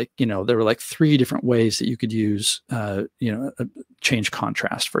redundancy. Like, you know, there were like 3 different ways that you could use, you know, change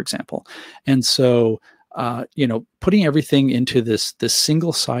contrast, for example. And so, you know, putting everything into this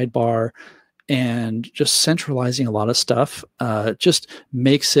single sidebar and just centralizing a lot of stuff just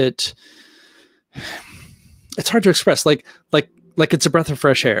makes it it's hard to express. Like it's a breath of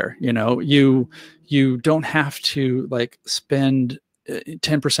fresh air. You don't have to like spend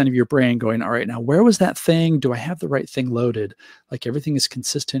 10% of your brain going, all right, now where was that thing? Do I have the right thing loaded? Like everything is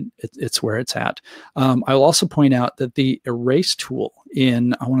consistent. It's where it's at. I will also point out that the erase tool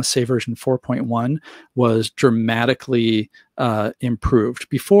in, I want to say version 4.1 was dramatically improved.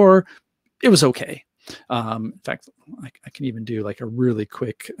 Before, it was okay. In fact, I can even do like a really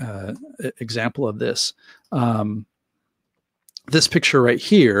quick example of this. This picture right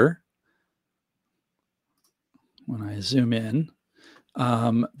here, when I zoom in,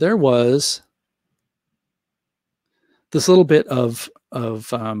 there was this little bit of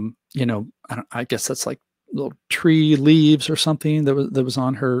I guess that's like little tree leaves or something that was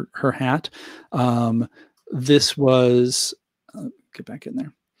on her hat. This was get back in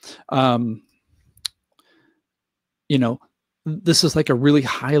there. This is like a really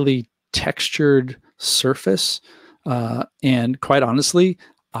highly textured surface, and quite honestly,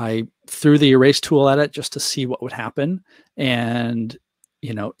 I threw the erase tool at it just to see what would happen. And,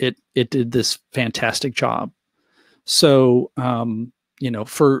 it did this fantastic job. So,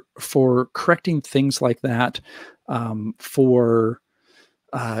 for correcting things like that, for,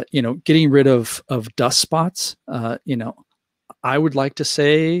 getting rid of dust spots, I would like to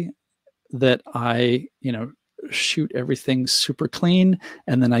say that I, shoot everything super clean,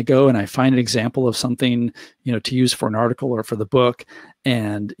 and then I go and I find an example of something to use for an article or for the book,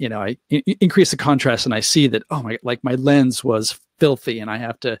 and I increase the contrast, and I see that, oh my lens was filthy, and I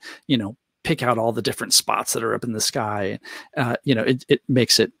have to pick out all the different spots that are up in the sky. It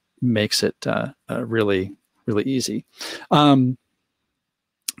makes it really easy.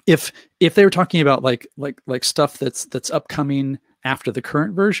 If they were talking about like stuff that's upcoming after the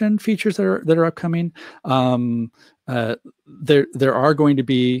current version, features that are upcoming, there are going to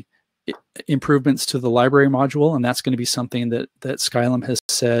be improvements to the library module, and that's going to be something that Skylum has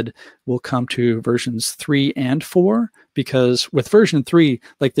said will come to versions 3 and 4, because with version 3,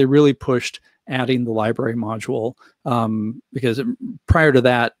 like they really pushed adding the library module, because prior to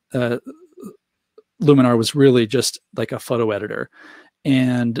that, Luminar was really just like a photo editor,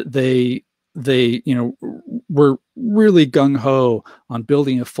 and they were really gung-ho on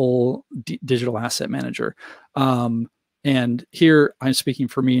building a full digital asset manager. And here I'm speaking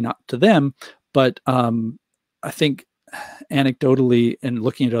for me, not to them, but I think anecdotally and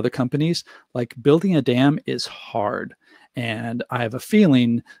looking at other companies, like building a dam is hard. And I have a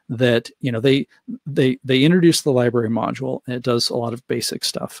feeling that, they introduced the library module, and it does a lot of basic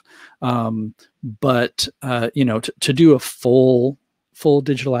stuff. But to do a full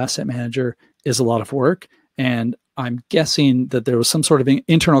digital asset manager is a lot of work. And I'm guessing that there was some sort of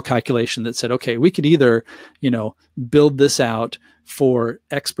internal calculation that said, okay, we could either, build this out for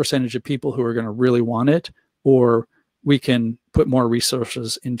X percentage of people who are going to really want it, or we can put more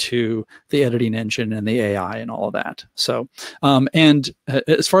resources into the editing engine and the AI and all of that. So, and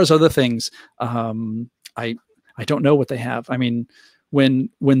as far as other things, I don't know what they have. I mean, when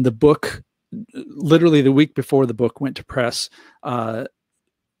the book, literally the week before the book went to press,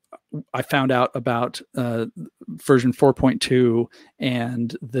 I found out about version 4.2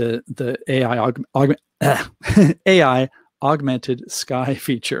 and the AI augmented sky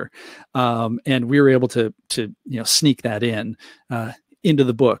feature, and we were able to sneak that into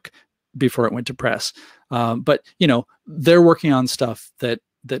the book before it went to press. But they're working on stuff that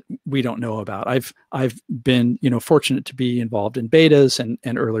we don't know about. I've been fortunate to be involved in betas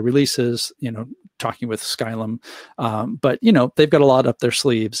and early releases, talking with Skylum, but they've got a lot up their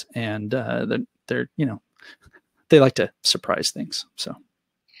sleeves, and they're they like to surprise things. So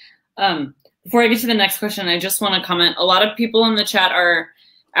before I get to the next question, I just want to comment. A lot of people in the chat are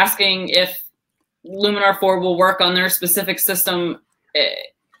asking if Luminar 4 will work on their specific system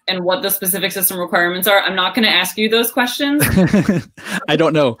and what the specific system requirements are. I'm not going to ask you those questions. I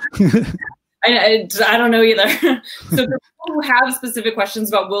don't know. I don't know either. So for people who have specific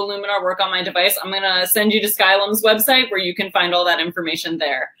questions about will Luminar work on my device, I'm going to send you to Skylum's website where you can find all that information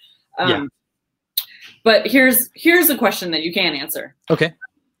there. Yeah. But here's a question that you can answer. Okay.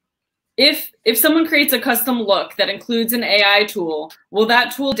 If someone creates a custom look that includes an AI tool, will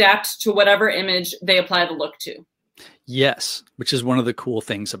that tool adapt to whatever image they apply the look to? Yes, which is one of the cool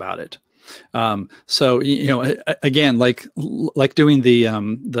things about it. So again, like doing the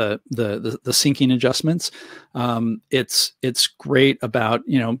syncing adjustments, it's great about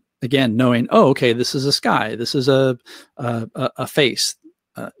again knowing, oh, okay, this is a sky, this is a face,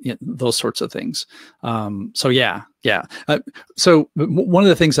 those sorts of things. So yeah. So one of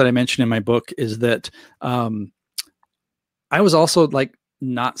the things that I mentioned in my book is that I was also like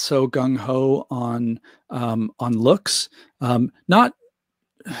not so gung ho on looks, not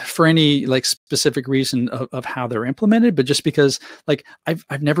for any like specific reason of how they're implemented, but just because like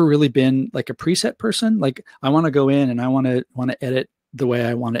I've never really been like a preset person. Like I want to go in and I want to edit the way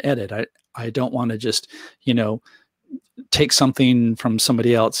I want to edit. I don't want to just, you know, take something from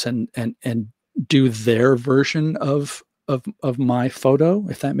somebody else and do their version of my photo,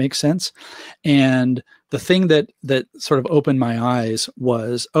 if that makes sense. And the thing that sort of opened my eyes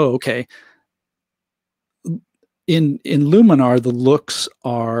was, oh, okay, in Luminar, the looks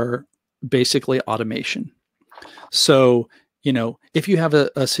are basically automation. So, you know, if you have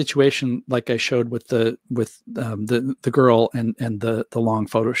a situation like I showed with the girl and the long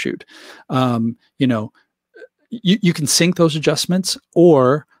photo shoot, you know, you can sync those adjustments,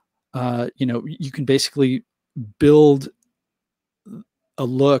 or you know, you can basically build a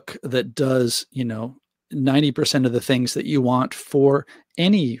look that does, you know, 90% of the things that you want for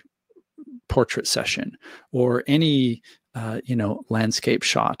any portrait session or any you know, landscape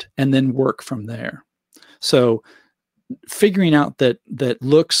shot, and then work from there. So figuring out that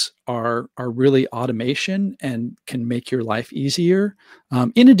looks are really automation and can make your life easier,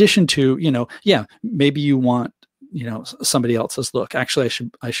 in addition to, you know, yeah, maybe you want, you know, somebody else's look. Actually,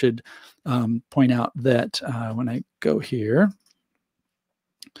 I should point out that when I go here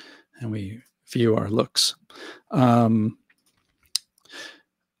and we view our looks, so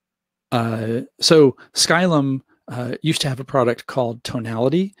Skylum used to have a product called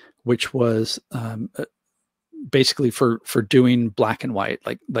Tonality, which was basically for doing black and white,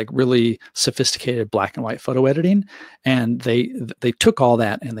 like really sophisticated black and white photo editing. And they took all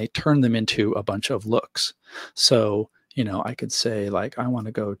that and they turned them into a bunch of looks. So, you know, I could say like, I want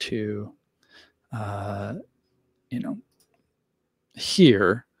to go to, you know,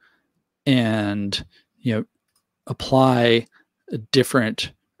 here and, you know, apply a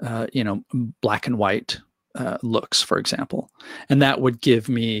different, you know, black and white looks, for example. And that would give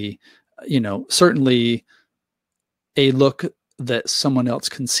me, you know, certainly a look that someone else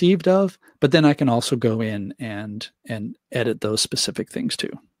conceived of, but then I can also go in and edit those specific things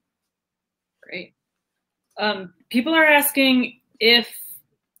too. Great. People are asking if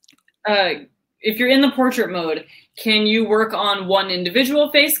you're in the portrait mode, can you work on one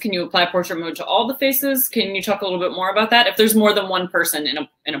individual face? Can you apply portrait mode to all the faces? Can you talk a little bit more about that? If there's more than one person in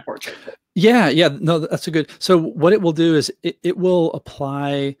a portrait. Yeah, no, that's a good. So what it will do is it will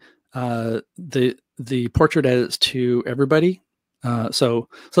apply the portrait edits to everybody. So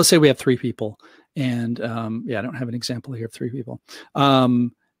let's say we have 3 people, and yeah, I don't have an example here of 3 people,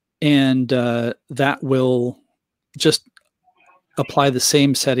 and that will just apply the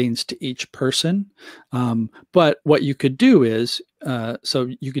same settings to each person. But what you could do is, so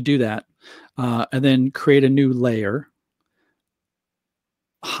you could do that, and then create a new layer,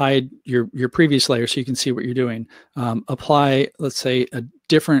 hide your previous layer so you can see what you're doing. Apply, let's say, a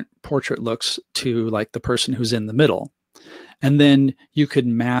different portrait looks to like the person who's in the middle. And then you could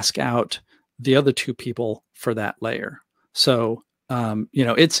mask out the other 2 people for that layer. So, you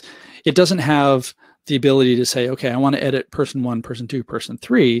know, it doesn't have the ability to say, okay, I want to edit person 1, person 2, person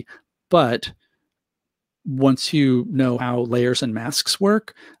 3. But once you know how layers and masks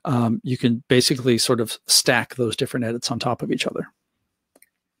work, you can basically sort of stack those different edits on top of each other.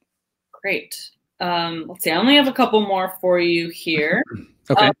 Great. Let's see. I only have a couple more for you here.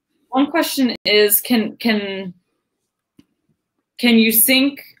 Okay. One question is, can you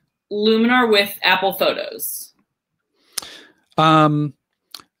sync Luminar with Apple Photos?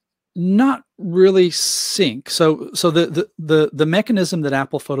 Not really sync. So the mechanism that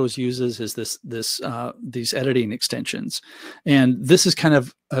Apple Photos uses is these editing extensions, and this is kind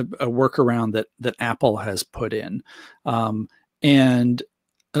of a workaround that Apple has put in, and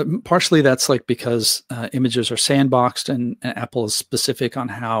partially that's like because images are sandboxed, and Apple is specific on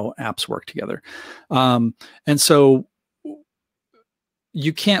how apps work together, and so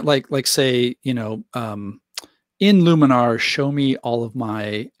you can't like say, you know, in Luminar, show me all of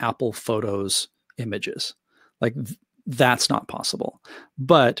my Apple Photos images. Like that's not possible.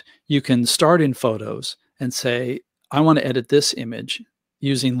 But you can start in Photos and say, I want to edit this image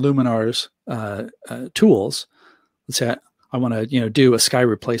using Luminar's tools. Let's say I want to, you know, do a sky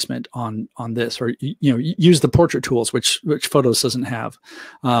replacement on this, or, you know, use the portrait tools, which Photos doesn't have.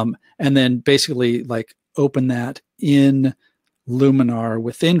 And then basically like open that in Luminar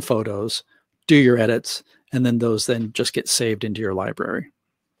within Photos, do your edits, and then those then just get saved into your library.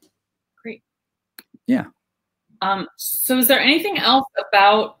 Great. Yeah. So is there anything else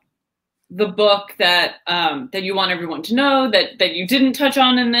about the book that that you want everyone to know that you didn't touch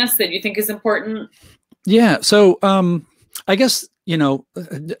on in this that you think is important? Yeah. So I guess, you know,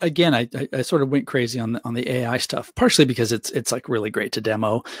 again, I sort of went crazy on the AI stuff, partially because it's like really great to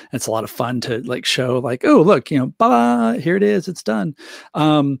demo. It's a lot of fun to like show like, oh, look, you know, blah, here it is, it's done.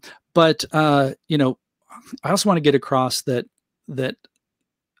 But you know, I also want to get across that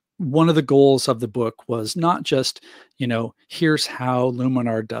one of the goals of the book was not just, you know, here's how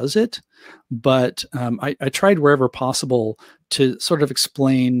Luminar does it, but I tried wherever possible to sort of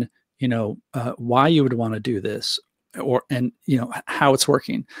explain, you know, why you would want to do this, and you know how it's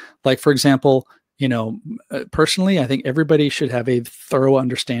working. Like for example, you know, personally, I think everybody should have a thorough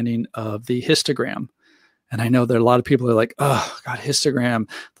understanding of the histogram. And I know there are a lot of people who are like, oh God, histogram,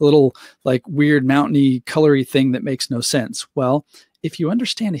 the little like weird mountainy colory thing that makes no sense. Well, if you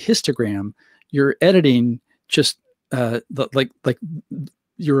understand a histogram, your editing just like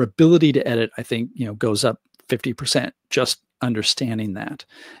your ability to edit, I think, you know, goes up 50% just understanding that.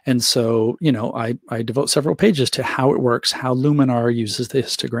 And so, you know, I devote several pages to how it works, how Luminar uses the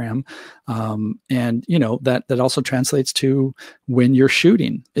histogram. And, you know, that also translates to when you're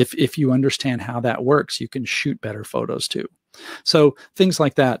shooting. If you understand how that works, you can shoot better photos too. So things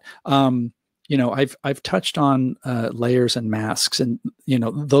like that. You know, I've touched on layers and masks, and, you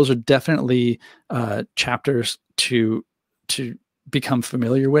know, those are definitely chapters to become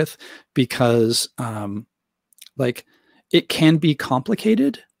familiar with, because like it can be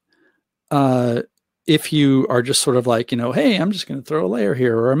complicated if you are just sort of like, you know, hey, I'm just going to throw a layer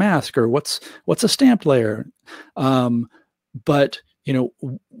here or a mask, or what's a stamped layer. But, you know,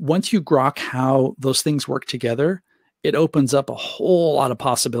 once you grok how those things work together, it opens up a whole lot of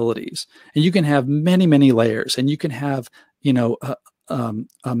possibilities, and you can have many, many layers, and you can have, you know,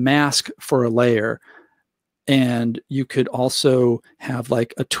 a mask for a layer. And you could also have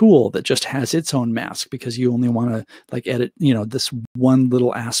like a tool that just has its own mask, because you only want to like edit, you know, this one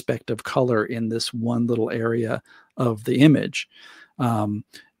little aspect of color in this one little area of the image. And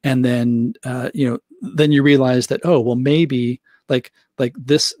then, you know, then you realize that, oh, well, maybe like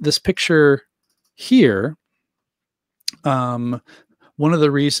this picture here, one of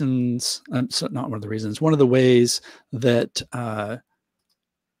the reasons, so not one of the reasons, one of the ways that I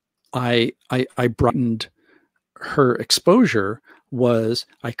brightened her exposure was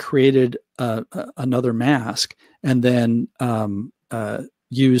I created another mask, and then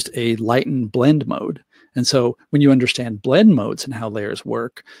used a lighten blend mode. And so when you understand blend modes and how layers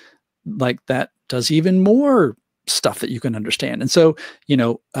work, like that does even more stuff that you can understand. And so, you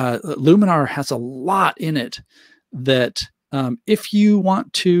know, Luminar has a lot in it that if you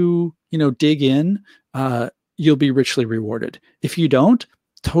want to, you know, dig in, you'll be richly rewarded. If you don't,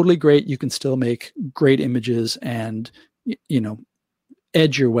 totally great. You can still make great images and, you know,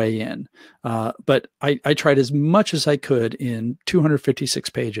 edge your way in. But I tried as much as I could in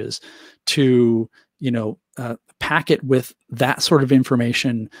 256 pages to, you know, pack it with that sort of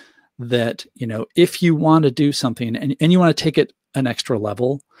information that, you know, if you want to do something and you want to take it an extra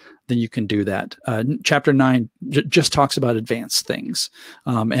level, then you can do that. Chapter 9 just talks about advanced things,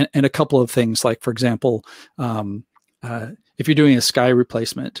 and a couple of things, like, for example, if you're doing a sky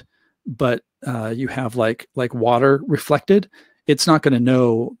replacement, but you have like water reflected, it's not going to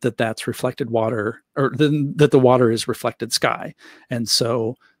know that that's reflected water, or that the water is reflected sky. And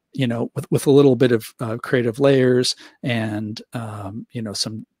so, you know, with a little bit of creative layers and, you know,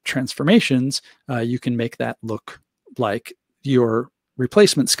 some transformations, you can make that look like your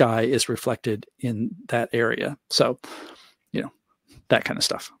replacement sky is reflected in that area. So, you know, that kind of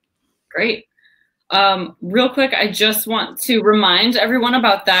stuff. Great. Real quick, I just want to remind everyone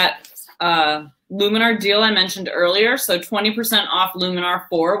about that Luminar deal I mentioned earlier. So 20% off Luminar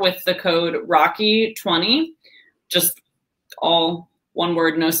 4 with the code Rocky20, just all one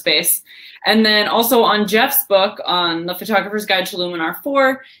word, no space. And then also on Jeff's book on the Photographer's Guide to Luminar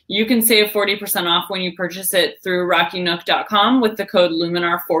 4, you can save 40% off when you purchase it through rockynook.com with the code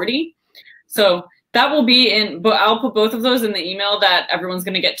Luminar40. So that will be in, but I'll put both of those in the email that everyone's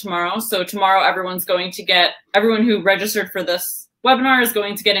going to get tomorrow. So tomorrow, everyone who registered for this webinar is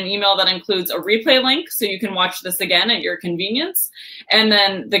going to get an email that includes a replay link, so you can watch this again at your convenience. And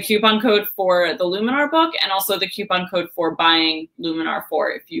then the coupon code for the Luminar book, and also the coupon code for buying Luminar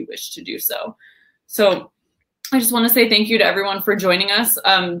 4 if you wish to do so. So I just want to say thank you to everyone for joining us.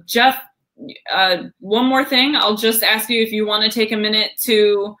 Jeff, one more thing. I'll just ask you if you want to take a minute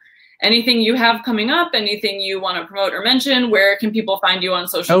to anything you have coming up, anything you want to promote or mention. Where can people find you on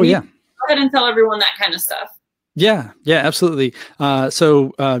social media? Yeah. Go ahead and tell everyone that kind of stuff. Yeah, absolutely.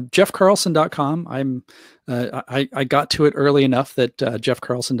 So jeffcarlson.com. I got to it early enough that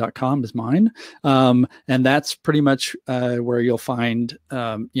jeffcarlson.com is mine. And that's pretty much where you'll find,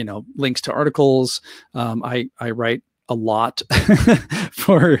 you know, links to articles. I write a lot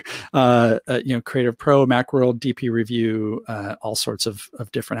for Creative Pro, Macworld, DP Review, all sorts of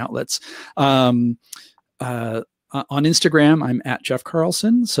different outlets. On Instagram, I'm at Jeff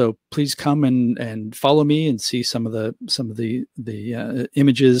Carlson. So please come and follow me and see some of the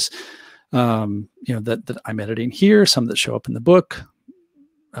images that I'm editing here, some that show up in the book.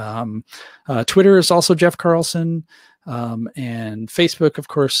 Twitter is also Jeff Carlson, and Facebook, of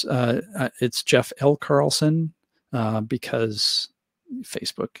course, it's Jeff L. Carlson, because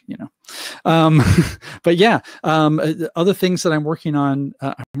Facebook, but yeah, other things that I'm working on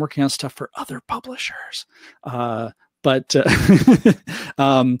stuff for other publishers, but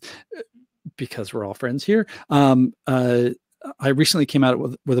because we're all friends here. I recently came out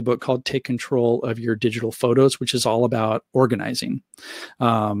with a book called Take Control of Your Digital Photos, which is all about organizing.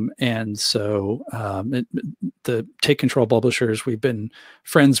 And so the Take Control publishers, we've been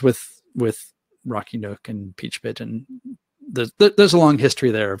friends with Rocky Nook and Peachbit, and there's a long history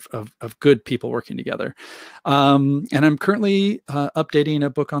there of good people working together. And I'm currently updating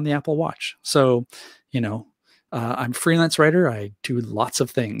a book on the Apple Watch. So, I'm a freelance writer. I do lots of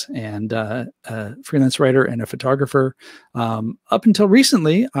things, and a freelance writer and a photographer. Up until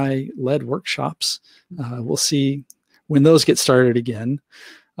recently, I led workshops. We'll see when those get started again.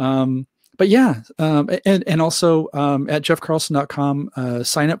 But yeah, and also at jeffcarlson.com,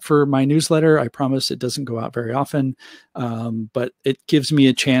 sign up for my newsletter. I promise it doesn't go out very often, but it gives me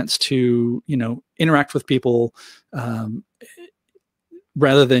a chance to, interact with people,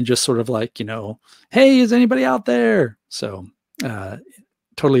 rather than just sort of like, hey, is anybody out there? So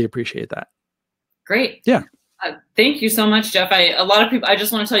totally appreciate that. Great. Yeah. Thank you so much, Jeff. I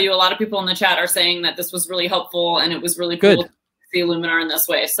just want to tell you, a lot of people in the chat are saying that this was really helpful and it was really cool to see Luminar in this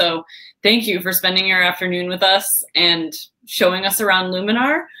way. So thank you for spending your afternoon with us and showing us around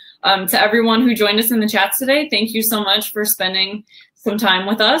Luminar. To everyone who joined us in the chats today, thank you so much for spending some time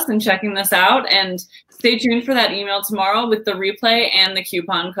with us and checking this out. And stay tuned for that email tomorrow with the replay and the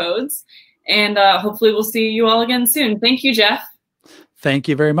coupon codes. And hopefully we'll see you all again soon. Thank you, Jeff. Thank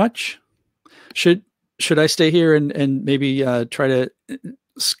you very much. Should I stay here and maybe try to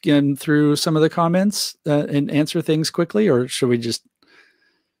skim through some of the comments and answer things quickly, or should we just?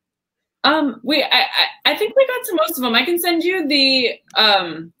 I think we got to most of them. I can send you the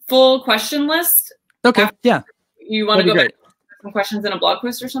full question list. Okay. Yeah. You want to go back to some questions in a blog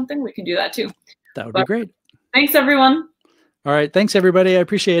post or something? We can do that too. That would be great. Thanks, everyone. All right. Thanks, everybody. I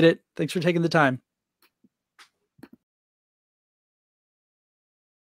appreciate it. Thanks for taking the time.